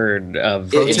workflows I've heard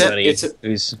of anybody. It's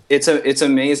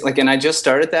amazing. Like, and I just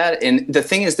started that, and the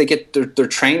thing is, they get their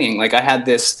training. Like, I had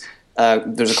this.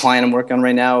 There's a client I'm working on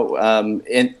right now,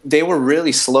 and they were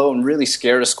really slow and really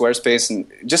scared of Squarespace and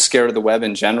just scared of the web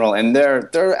in general. And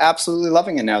they're absolutely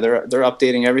loving it now. They're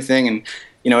updating everything, and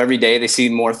every day they see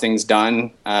more things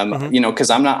done. Because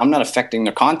I'm not affecting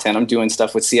their content. I'm doing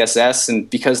stuff with CSS, and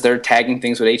because they're tagging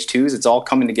things with H2s, it's all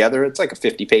coming together. It's like a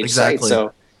 50-page site,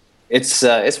 so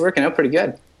it's working out pretty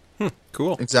good.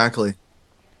 Cool. Exactly.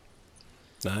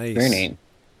 Nice. Very neat.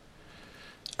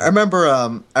 I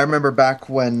remember back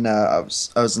when I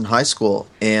was in high school,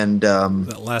 and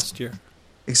that last year.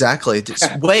 Exactly.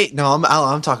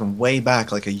 I'm talking way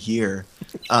back, like a year.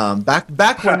 Back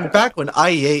when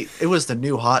IE8, it was the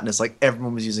new hotness. Like,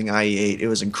 everyone was using IE8. It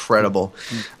was incredible.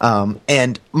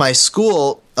 And my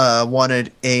school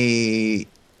wanted a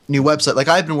new website. Like,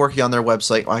 I've been working on their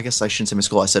website. Well, I guess I shouldn't say my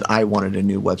school. I said I wanted a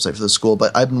new website for the school,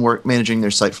 but I've been managing their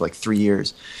site for like 3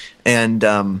 years. And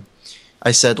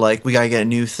I said, like, we got to get a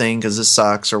new thing because this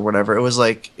sucks or whatever. It was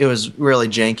really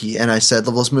janky. And I said,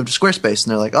 let's move to Squarespace.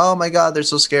 And they're like, oh, my God, they're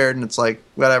so scared. And it's like,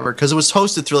 whatever. Because it was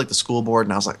hosted through, like, the school board.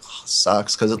 And I was like, oh, it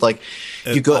sucks. Because it's like,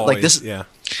 this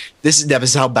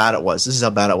is how bad it was. This is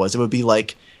how bad it was. It would be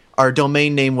like, our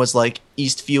domain name was like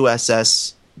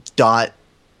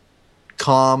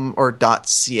eastviewss.com or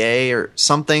 .ca or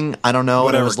something. I don't know.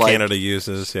 Whatever and it was like, Canada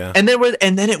uses, yeah. And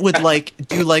then it would like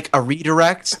do like a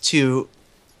redirect to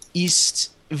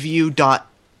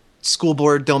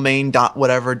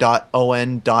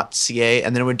eastview.schoolboarddomain.whatever.on.ca,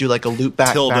 and then it would do like a loop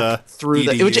back through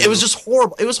the. It was just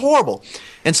horrible. It was horrible.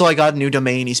 And so I got a new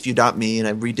domain, eastview.me, and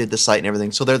I redid the site and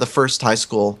everything. So they're the first high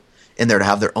school in there to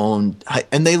have their own,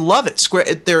 and they love it.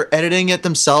 They're editing it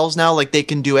themselves now. Like, they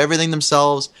can do everything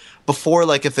themselves. Before,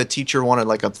 like, if a teacher wanted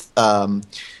like a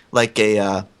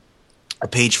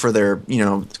page for their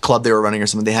club they were running or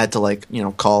something, they had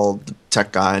to call the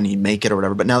tech guy and he'd make it or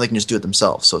whatever. But now they can just do it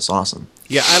themselves, so it's awesome.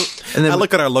 Yeah, I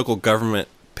look at our local government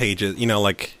pages.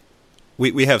 Like,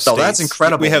 we have states. Oh, that's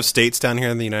incredible. We have states down here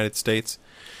in the United States.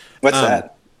 What's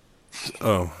that?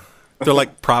 Oh, they're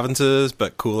like provinces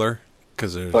but cooler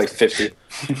because there's like 50.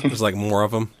 There's like more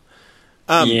of them.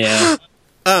 Yeah.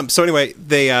 So anyway,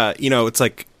 they it's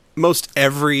like most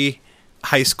every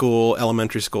high school,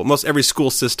 elementary school, most every school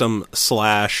system /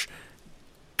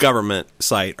 government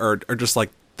site are just like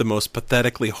the most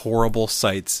pathetically horrible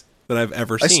sites that I've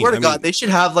ever seen. I swear to God, they should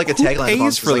have like a tagline. Who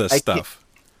pays for this stuff?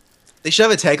 They should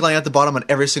have a tagline at the bottom on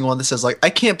every single one that says, like,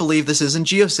 I can't believe this isn't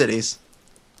GeoCities.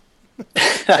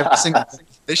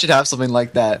 They should have something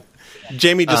like that.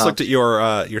 Jamie just looked at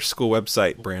your school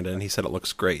website, Brandon. He said it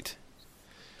looks great.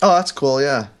 Oh, that's cool.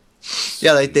 Yeah,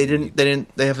 yeah. They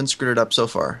haven't screwed it up so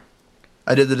far.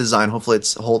 I did the design. Hopefully,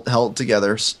 it's held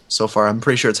together so far. I'm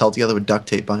pretty sure it's held together with duct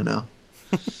tape by now.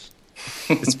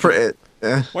 It's pretty.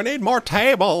 We need more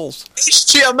tables.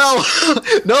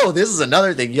 HTML. No, this is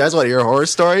another thing. You guys want to hear a horror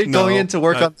story? No, going into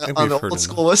work on the old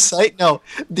school website? No,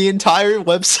 the entire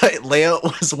website layout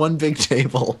was one big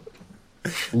table.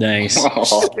 Nice.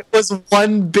 It was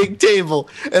one big table,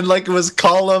 and like it was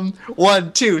column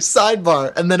 1, 2,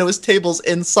 sidebar, and then it was tables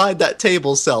inside that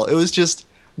table cell. It was just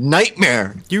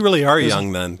nightmare. You really are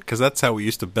young then, because that's how we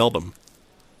used to build them.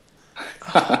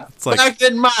 It's like, back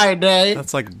in my day,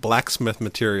 that's like blacksmith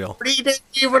material. we didn't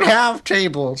even have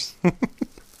tables.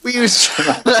 We used.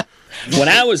 When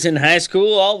I was in high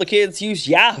school, all the kids used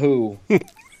Yahoo.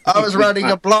 I was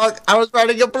writing a blog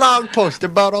post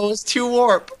about OS2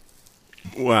 Warp.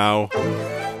 Wow.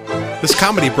 This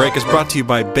comedy break is brought to you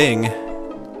by Bing.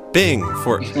 Bing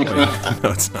for... Wait,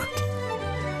 no, it's not.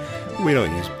 We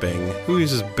don't use Bing. Who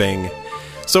uses Bing?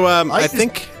 So, I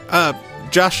think...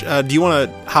 Josh, do you want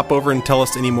to hop over and tell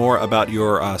us any more about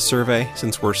your survey,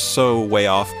 since we're so way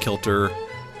off kilter?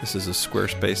 This is a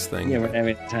Squarespace thing. Yeah, we're not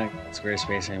even talking about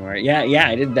Squarespace anymore. Yeah,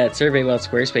 I did that survey about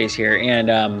Squarespace here,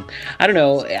 and I don't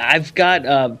know, I've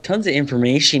got tons of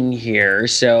information here,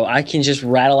 so I can just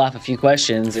rattle off a few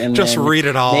questions and just read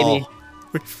it all. Maybe,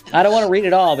 I don't want to read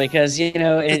it all because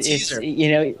it's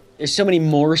there's so many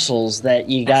morsels that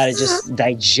you got to just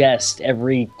digest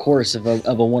every course of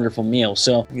a wonderful meal.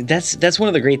 So that's one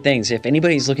of the great things. If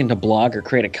anybody's looking to blog or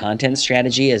create a content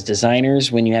strategy as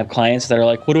designers, when you have clients that are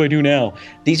like, "What do I do now?"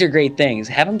 These are great things.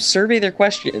 Have them survey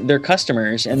their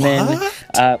customers and then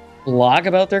blog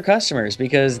about their customers,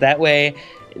 because that way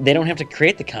they don't have to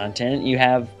create the content. You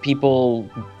have people,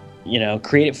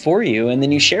 create it for you, and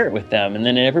then you share it with them, and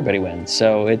then everybody wins.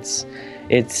 So that's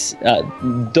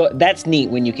neat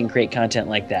when you can create content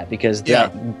like that, because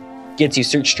that gets you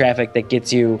search traffic, that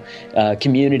gets you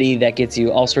community, that gets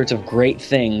you all sorts of great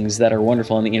things that are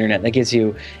wonderful on the internet, that gets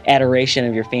you adoration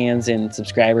of your fans and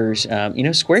subscribers.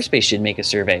 Squarespace should make a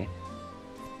survey.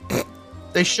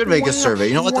 They should make a survey.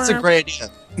 You know what? That's a great idea.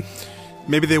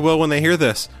 Maybe they will when they hear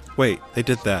this. Wait, they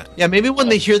did that. Yeah, maybe when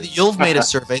they hear that you've made a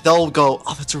survey, they'll go,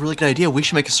 "Oh, that's a really good idea. We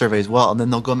should make a survey as well." And then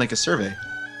they'll go make a survey.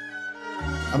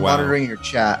 I'm monitoring your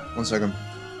chat. 1 second.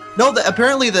 No,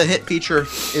 apparently the hit feature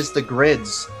is the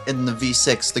grids in the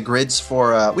V6. The grids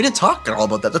for... we didn't talk at all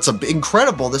about that. That's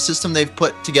incredible. The system they've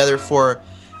put together for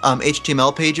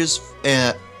HTML pages.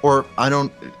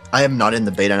 I am not in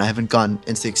the beta, and I haven't gone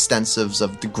into the extensives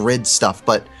of the grid stuff.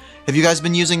 But have you guys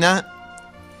been using that?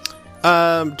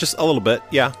 Just a little bit,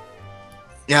 yeah.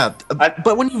 Yeah,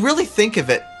 but when you really think of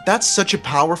it, that's such a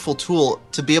powerful tool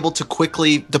to be able to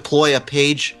quickly deploy a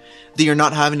page that you're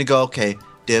not having to go, okay,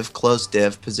 div, close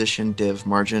div, position, div,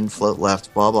 margin, float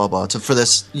left, blah, blah, blah. So for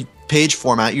this page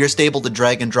format, you're just able to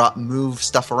drag and drop, move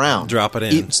stuff around. Drop it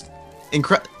in.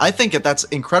 I think that's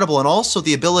incredible. And also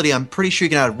the ability, I'm pretty sure you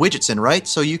can add widgets in, right?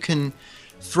 So you can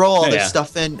throw all this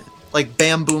stuff in, like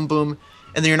bam, boom, boom,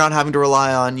 and then you're not having to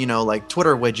rely on, like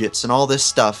Twitter widgets and all this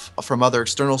stuff from other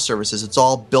external services. It's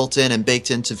all built in and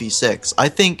baked into V6. I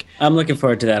think... I'm looking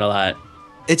forward to that a lot.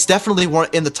 It's definitely one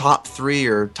in the top 3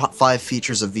 or top 5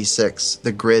 features of V6,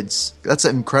 the grids. That's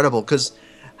incredible, because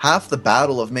half the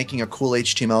battle of making a cool plain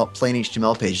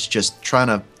HTML page is just trying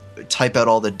to type out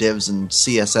all the divs and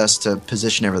CSS to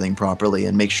position everything properly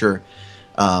and make sure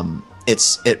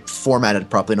it formatted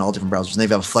properly in all different browsers. And they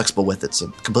have a flexible width. It's a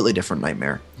completely different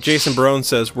nightmare. Jason Barone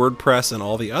says WordPress and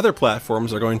all the other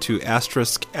platforms are going to ****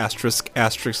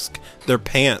 their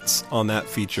pants on that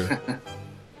feature.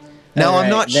 Now, I'm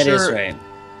not sure. That is right.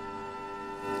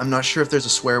 I'm not sure if there's a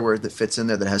swear word that fits in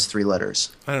there that has 3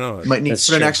 letters. I don't know. Might need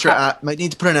to put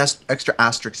an extra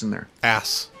asterisk in there.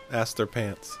 Ass their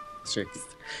pants. So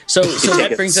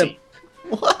that brings up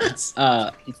what?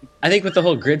 I think with the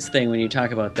whole grids thing, when you talk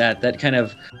about that kind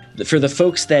of, for the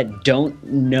folks that don't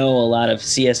know a lot of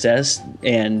CSS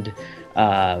and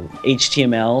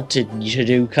HTML to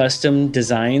do custom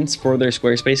designs for their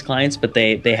Squarespace clients, but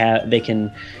that's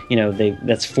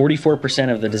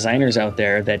 44% of the designers out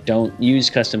there that don't use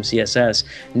custom CSS.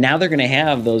 Now they're going to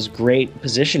have those great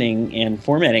positioning and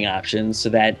formatting options, so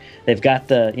that they've got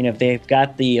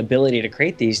the ability to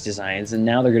create these designs, and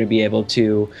now they're going to be able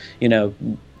to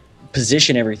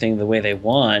position everything the way they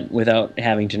want without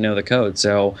having to know the code.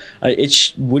 So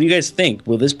what do you guys think?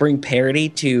 Will this bring parity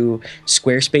to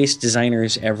Squarespace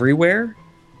designers everywhere,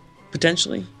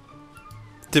 potentially?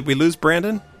 Did we lose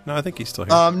Brandon? No, I think he's still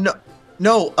here.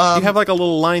 No. You have like a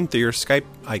little line through your Skype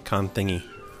icon thingy.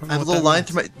 I have a little line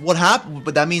through what happened,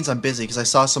 but that means I'm busy, because I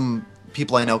saw some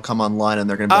people I know come online and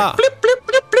they're going to be like, blip, blip,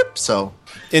 blip, blip. So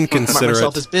inconsiderate.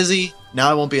 Myself is busy.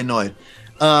 Now I won't be annoyed.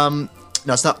 No,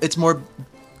 it's not. It's more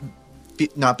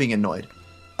not being annoyed.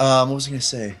 What was I going to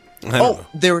say?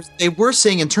 They were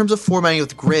saying in terms of formatting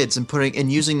with grids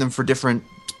and using them for different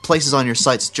places on your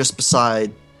sites just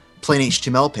beside plain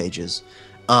HTML pages.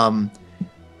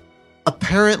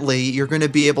 Apparently, you're going to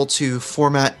be able to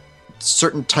format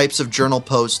certain types of journal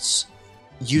posts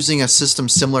using a system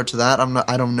similar to that.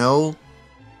 I don't know.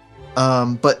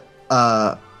 But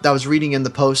I was reading in the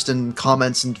post and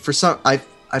comments, and for some,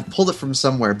 pulled it from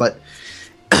somewhere, but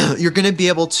you're going to be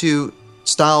able to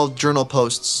style journal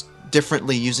posts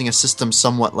differently using a system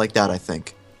somewhat like that, I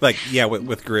think. Like, yeah,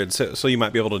 with grids. So you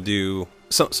might be able to do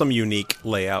some unique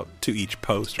layout to each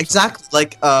post. Exactly.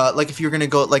 Like if you're going to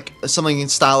go like something in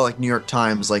style like New York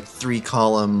Times, like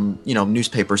 3-column,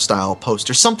 newspaper style post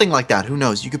or something like that. Who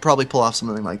knows? You could probably pull off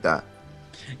something like that.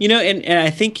 And I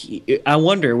think, I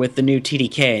wonder with the new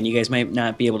TDK, and you guys might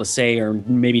not be able to say, or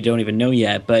maybe don't even know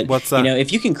yet, but what's that?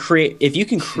 If you can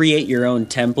create your own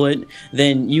template,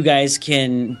 then you guys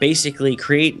can basically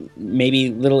create maybe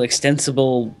little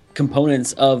extensible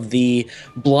components of the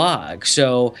blog.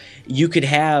 So you could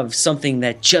have something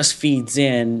that just feeds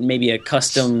in maybe a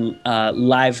custom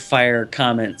live fire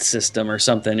comment system or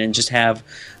something, and just have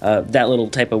that little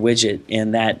type of widget,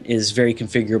 and that is very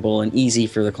configurable and easy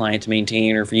for the client to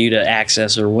maintain or for you to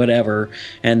access or whatever.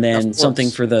 And then something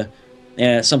for the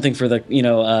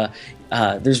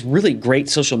there's really great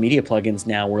social media plugins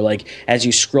now where, like, as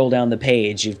you scroll down the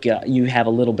page, you have a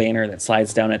little banner that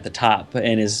slides down at the top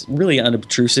and is really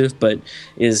unobtrusive, but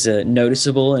is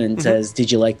noticeable, and it says,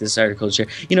 "Did you like this article?" Share.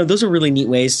 Those are really neat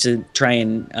ways to try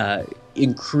and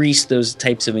increase those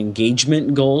types of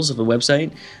engagement goals of a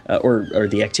website or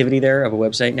the activity there of a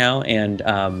website now. And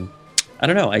I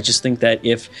don't know. I just think that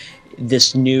if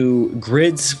this new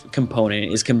grids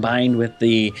component is combined with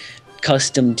the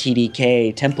custom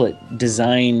TDK template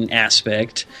design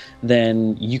aspect,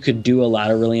 then you could do a lot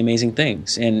of really amazing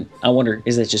things. And I wonder,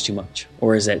 is that just too much,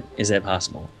 or is that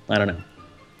possible? I don't know.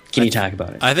 Can you talk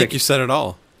about it? I think you said it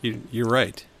all. You're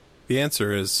right. The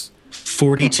answer is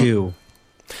 42.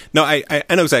 No, I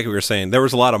know exactly what you're saying. There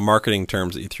was a lot of marketing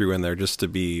terms that you threw in there just to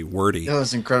be wordy. That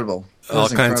was incredible. All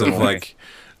kinds of like,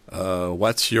 what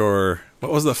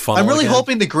was the funnel? I'm really again?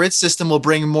 hoping the grid system will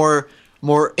bring more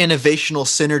innovational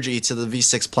synergy to the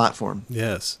V6 platform.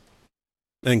 Yes.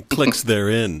 And clicks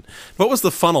therein. What was the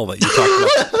funnel that you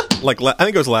talked about? I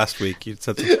think it was last week. You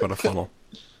said something about a funnel.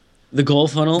 The goal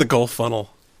funnel? The goal funnel.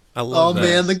 I love that. Oh,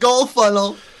 man, the goal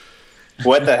funnel.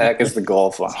 What the heck is the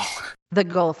goal funnel? The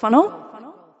goal funnel?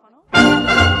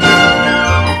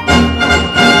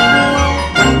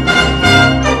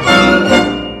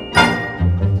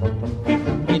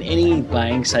 In any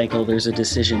buying cycle, there's a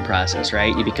decision process,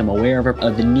 right? You become aware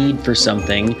of the need for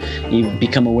something. You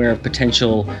become aware of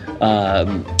potential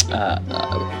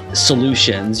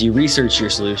solutions. You research your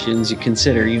solutions. You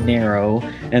consider, you narrow,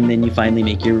 and then you finally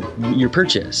make your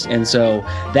purchase. And so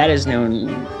that is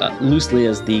known loosely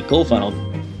as the goal funnel.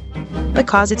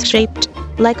 Because it's shaped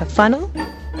like a funnel?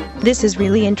 This is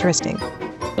really interesting.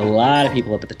 A lot of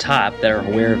people up at the top that are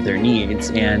aware of their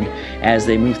needs, and as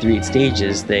they move through each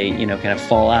stages, they kind of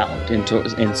fall out.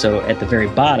 And so at the very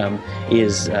bottom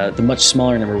is the much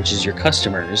smaller number, which is your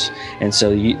customers. And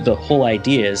so the whole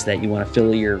idea is that you want to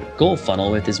fill your goal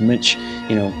funnel with as much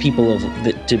people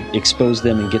to expose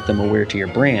them and get them aware to your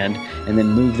brand, and then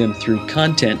move them through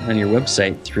content on your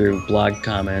website through blog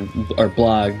comment or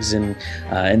blogs,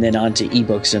 and then onto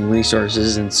ebooks and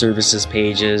resources and services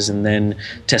pages, and then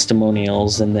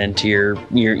testimonials, and then to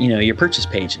your purchase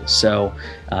pages. So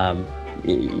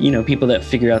people that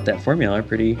figure out that formula are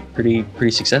pretty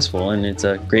successful, and it's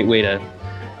a great way to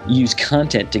use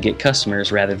content to get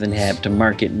customers rather than have to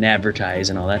market and advertise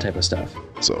and all that type of stuff.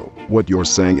 So what you're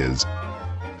saying is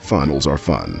funnels are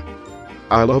fun.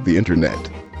 I love the internet.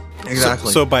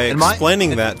 Exactly. So by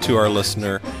explaining that to our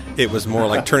listener, it was more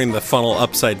like turning the funnel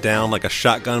upside down like a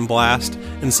shotgun blast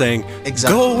and saying,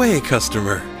 "Go away,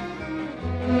 customer."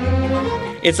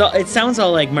 It sounds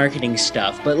all like marketing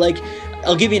stuff, but like,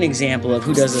 I'll give you an example of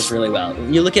who does this really well.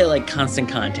 You look at like Constant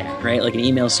Contact, right? Like an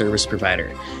email service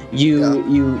provider.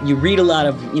 You read a lot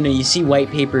of, you see white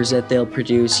papers that they'll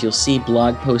produce. You'll see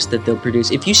blog posts that they'll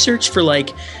produce. If you search for like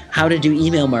how to do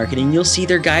email marketing, you'll see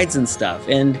their guides and stuff.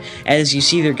 And as you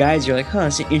see their guides, you're like,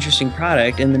 it's an interesting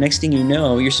product. And the next thing you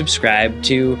know, you're subscribed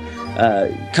to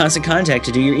Constant Contact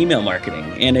to do your email marketing.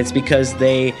 And it's because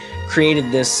they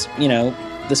created this,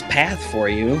 this path for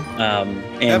you.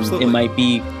 And Absolutely. It might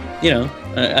be,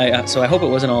 so I hope it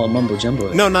wasn't all a mumbo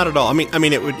jumbo. No, not at all. I mean,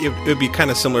 it would be kind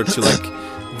of similar to like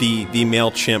the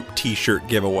MailChimp T-shirt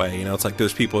giveaway. It's like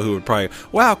those people who would probably,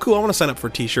 wow, cool, I want to sign up for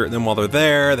a T-shirt, and then while they're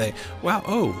there,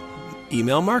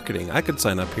 email marketing, I could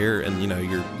sign up here, and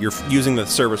you're using the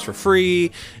service for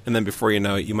free, and then before you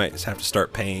know it, you might have to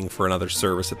start paying for another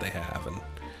service that they have,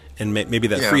 and maybe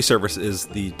that free service is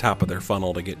the top of their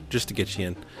funnel to get you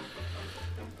in.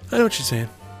 I know what you're saying.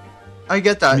 I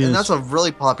get that, and that's a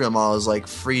really popular model. Is like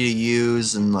free to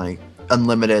use and like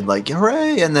unlimited, like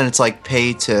hooray, and then it's like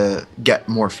pay to get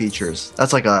more features.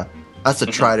 That's a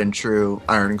tried and true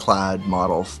ironclad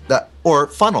model or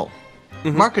funnel.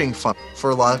 marketing funnel for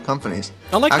a lot of companies.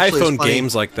 I like Actually, iPhone it's funny.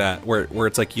 games like that, where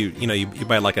it's like you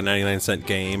buy like a 99-cent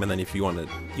game, and then if you want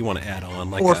to add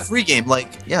on like Or a a free game,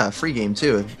 a free game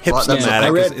too. That's a-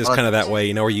 Hipstamatic is kind of that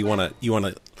way, where you want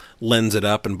to lens it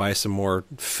up and buy some more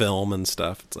film and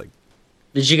stuff. It's like,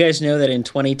 Did you guys know that in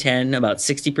 2010, about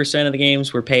 60% of the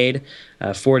games were paid,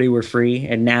 40 were free,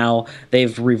 and now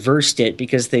they've reversed it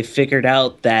because they figured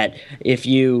out that if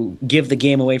you give the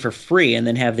game away for free and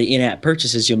then have the in-app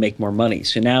purchases, you'll make more money.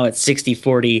 So now it's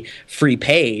 60-40 free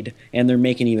paid, and they're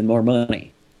making even more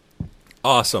money.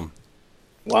 awesome.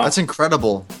 Wow. That's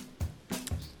incredible. It's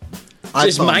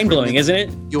iPhone mind-blowing, bringing isn't it?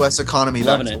 the U.S. economy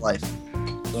Loving back to it. life.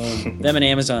 Them and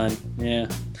Amazon, yeah.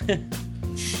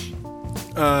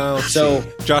 Let's see.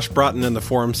 Josh Broughton in the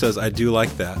forum says, "I do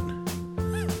like that."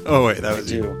 Oh wait, that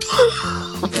was you.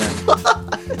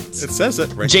 It says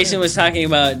it right Jason was talking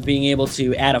about being able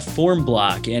to add a form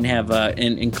block and have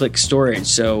and click storage.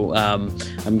 So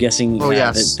I'm guessing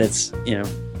yes. that's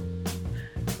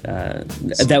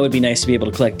that would be nice to be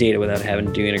able to collect data without having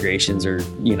to do integrations or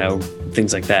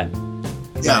things like that,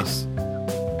 Yeah. Nice,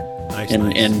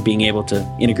 and being able to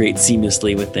integrate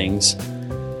seamlessly with things,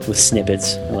 with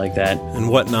snippets like that. and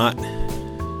whatnot.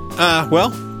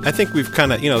 Well, I think we've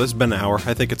kind of, this has been an hour.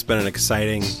 I think it's been an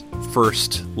exciting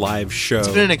first live show. It's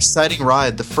been an exciting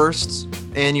ride. The first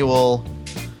annual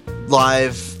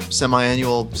live,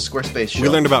 semi-annual Squarespace show. We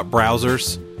learned about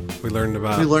browsers. We learned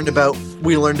about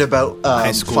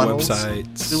high school funnels.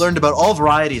 websites. We learned about all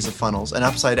varieties of funnels and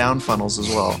upside down funnels as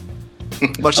well.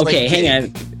 Much Okay, like hang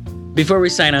on. Before we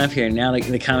sign off here, now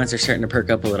the comments are starting to perk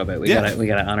up a little bit. We Yeah.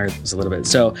 gotta honor this a little bit.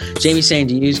 So Jamie's saying,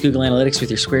 do you use Google Analytics with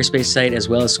your Squarespace site as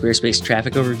well as Squarespace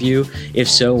Traffic Overview? If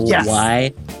so, Yes.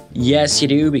 why? Yes, you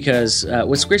do, because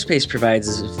what Squarespace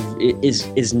provides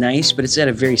is nice, but it's at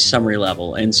a very summary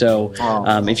level. And so,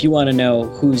 if you want to know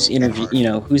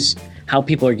who's how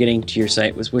people are getting to your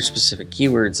site with which specific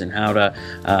keywords and how to,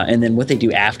 and then what they do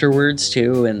afterwards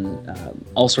too, and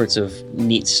all sorts of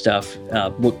neat stuff.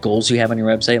 What goals you have on your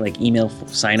website, like email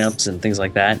signups and things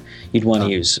like that. You'd want to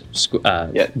use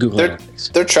Google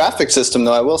Analytics. Their traffic system,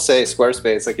 though, I will say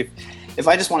Squarespace. Like if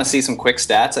I just want to see some quick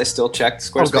stats, I still check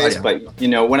Squarespace. But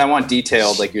when I want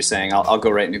detailed, like you're saying, I'll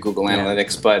go right into Google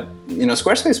Analytics. But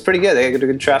Squarespace is pretty good. They got a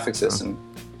good traffic system.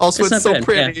 Also, It's it's not so bad,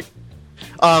 pretty.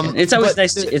 It's always but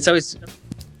nice. It's always.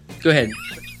 Go ahead.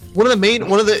 One of the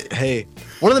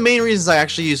main reasons I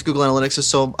actually use Google Analytics is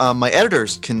so my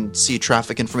editors can see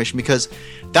traffic information, because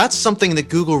that's something that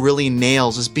Google really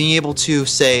nails, is being able to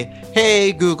say,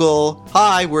 hey Google,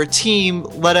 hi, we're a team,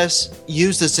 let us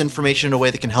use this information in a way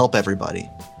that can help everybody.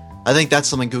 I think that's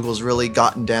something Google's really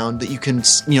gotten down, that you can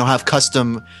have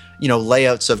custom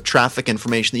layouts of traffic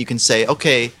information that you can say,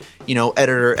 okay,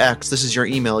 editor X, this is your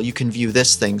email, you can view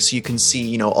this thing, so you can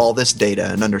see all this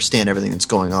data and understand everything that's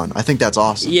going on. I think that's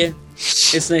awesome. Yeah,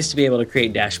 it's nice to be able to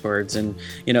create dashboards, and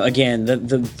again,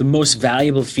 the most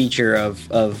valuable feature of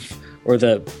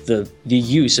the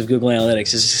use of Google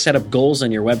Analytics is to set up goals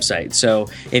on your website. So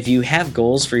if you have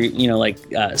goals for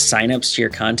signups to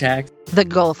your contact, The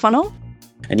goal funnel?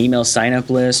 an email sign-up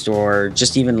list, or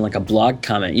just even like a blog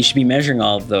comment, you should be measuring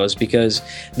all of those, because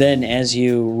then as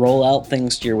you roll out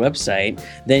things to your website,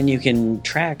 then you can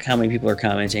track how many people are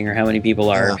commenting or how many people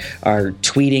are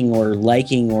tweeting or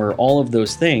liking or all of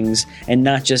those things, and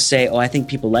not just say, oh, I think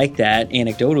people like that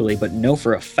anecdotally, but know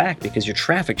for a fact, because your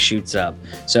traffic shoots up.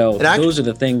 So those are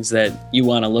the things that you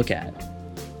want to look at.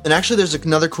 And actually, there's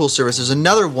another cool service. There's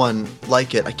another one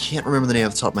like it. I can't remember the name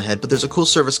off the top of my head, but there's a cool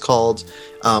service called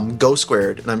Go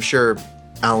Squared, and I'm sure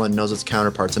Alan knows its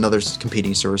counterparts, another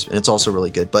competing service, and it's also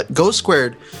really good. But Go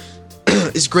Squared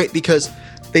is great because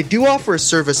they do offer a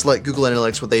service like Google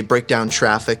Analytics where they break down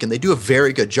traffic, and they do a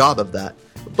very good job of that.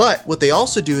 But what they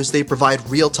also do is they provide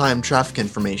real-time traffic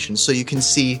information, so you can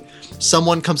see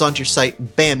someone comes onto your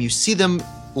site, bam, you see them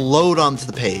load onto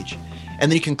the page. And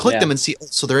then you can click them and see,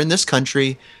 so they're in this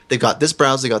country, they've got this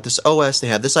browser, they got this OS, they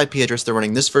have this IP address, they're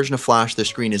running this version of Flash, their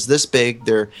screen is this big,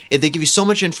 they give you so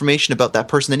much information about that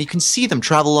person, then you can see them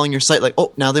travel along your site, like,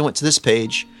 oh, now they went to this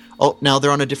page, oh, now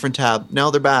they're on a different tab, now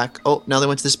they're back, oh, now they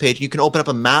went to this page. You can open up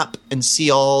a map and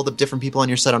see all the different people on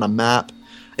your site on a map.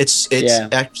 It's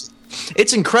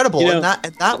incredible, and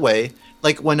that way,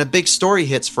 like when a big story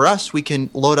hits for us, we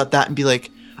can load up that and be like,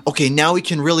 okay, now we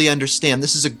can really understand.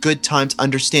 This is a good time to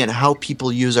understand how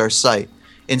people use our site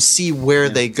and see where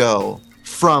they go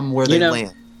from where they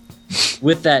land.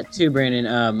 With that too,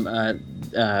 Brandon,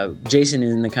 Jason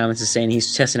in the comments is saying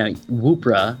he's testing out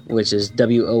Woopra, which is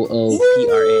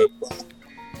WOOPRA.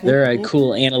 They're a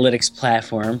cool analytics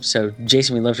platform. So,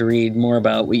 Jason, we'd love to read more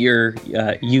about what you're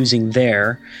using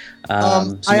there. So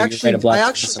I write a blog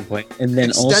at some point. And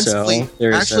then also,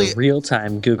 there's a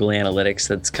real-time Google Analytics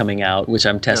that's coming out, which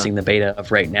I'm testing the beta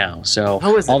of right now. So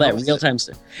all that real-time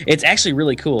stuff, it's actually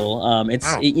really cool.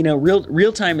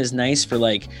 Real-time is nice for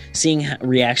like seeing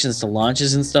reactions to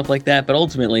launches and stuff like that. But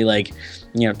ultimately, like,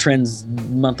 trends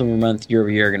month over month, year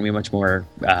over year are going to be much more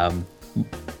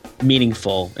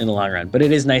meaningful in the long run. But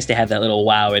it is nice to have that little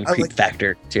wow and creep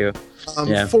factor too.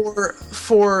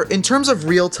 For in terms of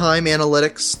real-time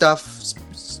analytics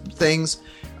things,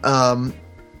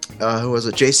 who was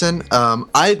it, Jason?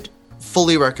 I'd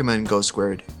fully recommend Go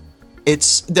Squared.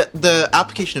 It's the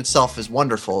application itself is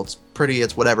wonderful. It's pretty,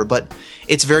 it's whatever, but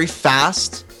it's very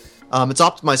fast. It's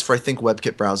optimized for, I think,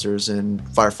 WebKit browsers and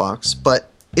Firefox,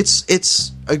 but it's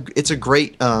a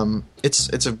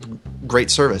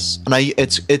great service, and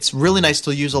it's really nice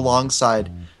to use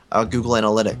alongside Google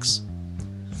Analytics.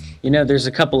 There's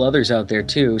a couple others out there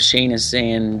too. Shane is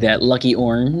saying that Lucky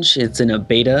Orange, it's in a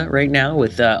beta right now,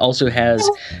 with also has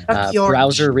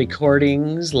browser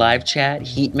recordings, live chat,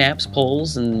 heat maps,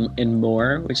 polls, and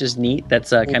more, which is neat. That's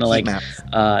kind of like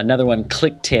another one,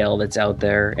 ClickTail, that's out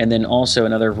there. And then also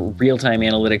another real-time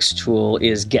analytics tool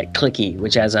is Get Clicky,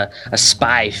 which has a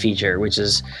spy feature, which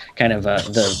is kind of a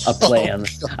play on.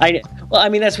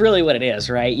 That's really what it is,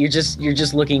 right? You're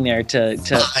just looking there to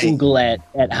Google at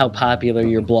how popular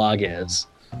your blog is.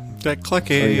 That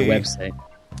clicky. Or your website.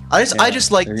 I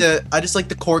just like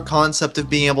the core concept of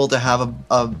being able to have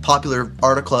a popular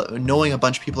article, knowing a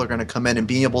bunch of people are going to come in, and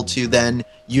being able to then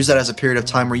use that as a period of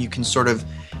time where you can sort of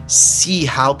see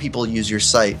how people use your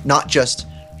site, not just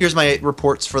here's my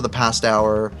reports for the past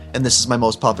hour and this is my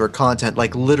most popular content.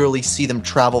 Like, literally see them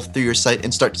travel through your site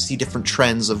and start to see different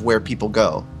trends of where people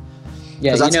go.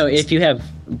 Yeah, if you have,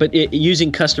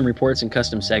 using custom reports and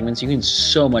custom segments, you can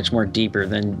so much more deeper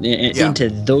than into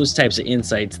those types of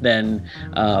insights than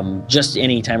just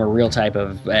any time a real type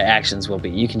of actions will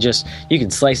be. You can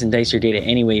slice and dice your data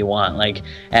any way you want. Like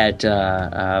at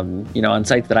on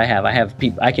sites that I have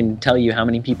I can tell you how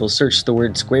many people searched the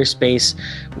word Squarespace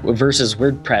versus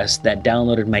WordPress that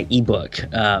downloaded my ebook,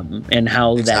 and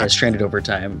how that has trended over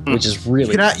time, which is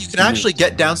really you can actually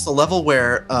get down to the level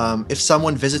where if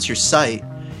someone visits your site,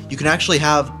 you can actually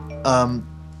have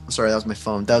sorry, that was my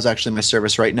phone. That was actually my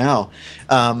service right now.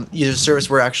 You have a service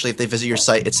where actually if they visit your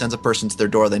site, it sends a person to their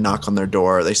door, they knock on their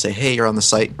door, they say, hey, you're on the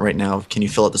site right now, can you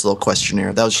fill out this little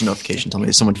questionnaire? That was your notification telling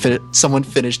me someone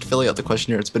finished filling out the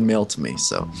questionnaire. It's been mailed to me.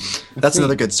 So that's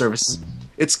another good service.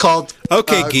 It's called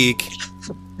Geek.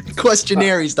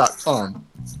 Questionnaires.com.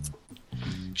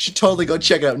 You should totally go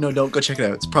check it out. No, don't go check it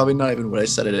out. It's probably not even what I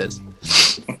said it is.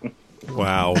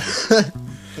 Wow.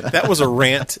 That was a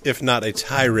rant, if not a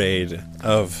tirade,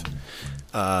 of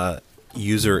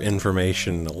user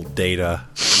informational data,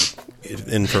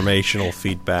 informational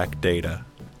feedback data,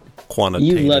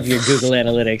 quantitative. You love your Google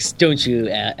Analytics, don't you,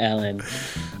 Alan?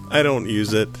 I don't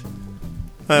use it.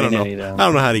 I don't know. I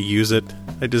don't know how to use it.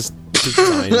 I just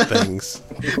design things.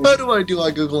 How do I do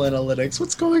on Google Analytics?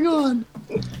 What's going on?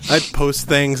 I post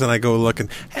things and I go look and,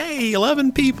 hey,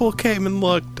 11 people came and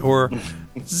looked, or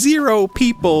 0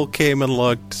 people came and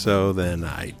looked, so then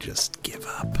I just give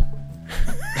up.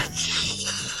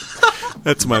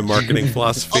 That's my marketing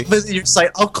philosophy. I'll visit your site.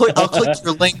 I'll click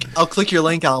your link. I'll click your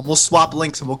link, Alan. We'll swap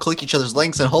links and we'll click each other's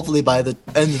links, and hopefully by the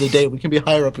end of the day we can be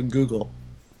higher up in Google.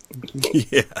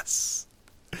 Yes.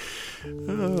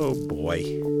 Oh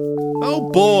boy.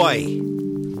 Oh boy.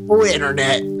 Oh,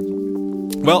 internet.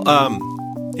 Well,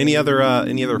 any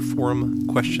other forum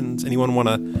questions? Anyone want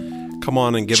to come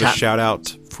on and give a shout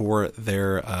out for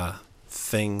their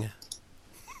thing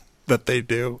that they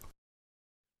do?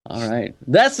 All right.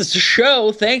 That's the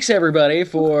show. Thanks, everybody,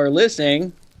 for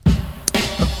listening.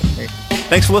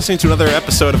 Thanks for listening to another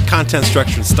episode of Content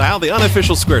Structure and Style, the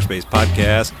unofficial Squarespace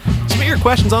podcast. Submit your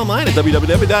questions online at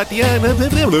www.the,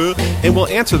 and we'll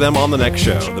answer them on the next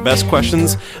show. The best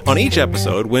questions on each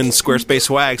episode win Squarespace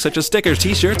swag, such as stickers,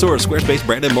 t-shirts, or a Squarespace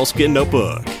branded Moleskine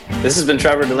notebook. This has been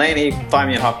Trevor Delaney. You can find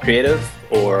me at Hawk Creative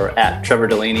or at Trevor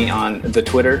Delaney on the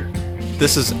Twitter.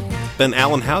 This has been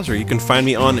Alan Hauser. You can find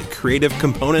me on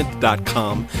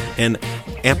creativecomponent.com and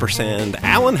ampersand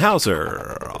Alan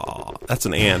Hauser. Oh, that's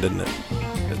an and, isn't it?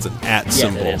 It's an at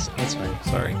symbol. Yeah, that is. That's fine.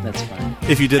 Sorry. That's fine.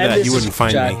 If you did And that, you wouldn't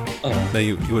find me. Oh. No,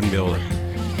 you wouldn't be able to.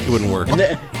 It wouldn't work.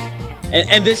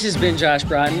 And this has been Josh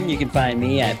Broughton. You can find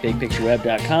me at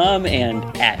bigpictureweb.com and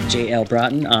at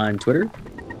JLBroughton on Twitter.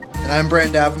 And I'm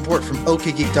Brand Davenport from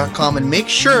okgeek.com, and make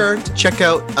sure to check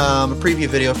out a preview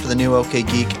video for the new OK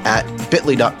Geek at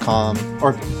bit.ly.com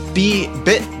or bit.ly/new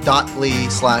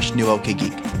OK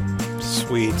Geek.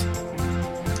 Sweet.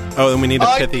 Oh, and we need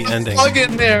a pithy ending. Plug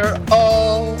in there.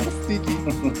 Oh, sneaky.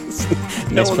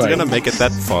 No one's gonna make it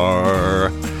that far.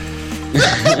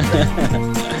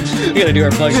 We gotta do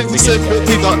our plug. You said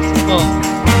pithy, not.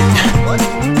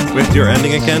 What? With your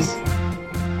ending again?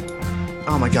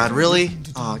 Oh my god, really?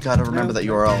 Oh, I gotta remember that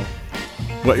URL.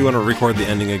 What, you want to record the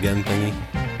ending again thingy?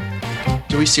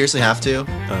 Do we seriously have to? I don't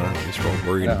know, I'm just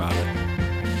worried about it.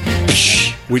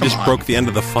 We just broke the end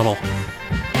of the funnel.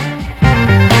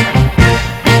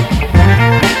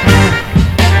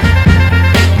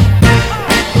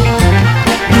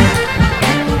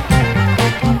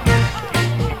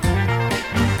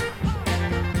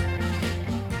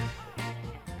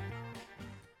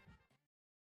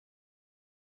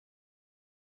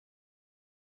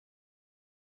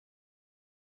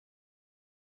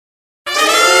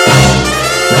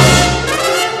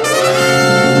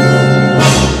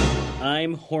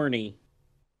 I'm horny.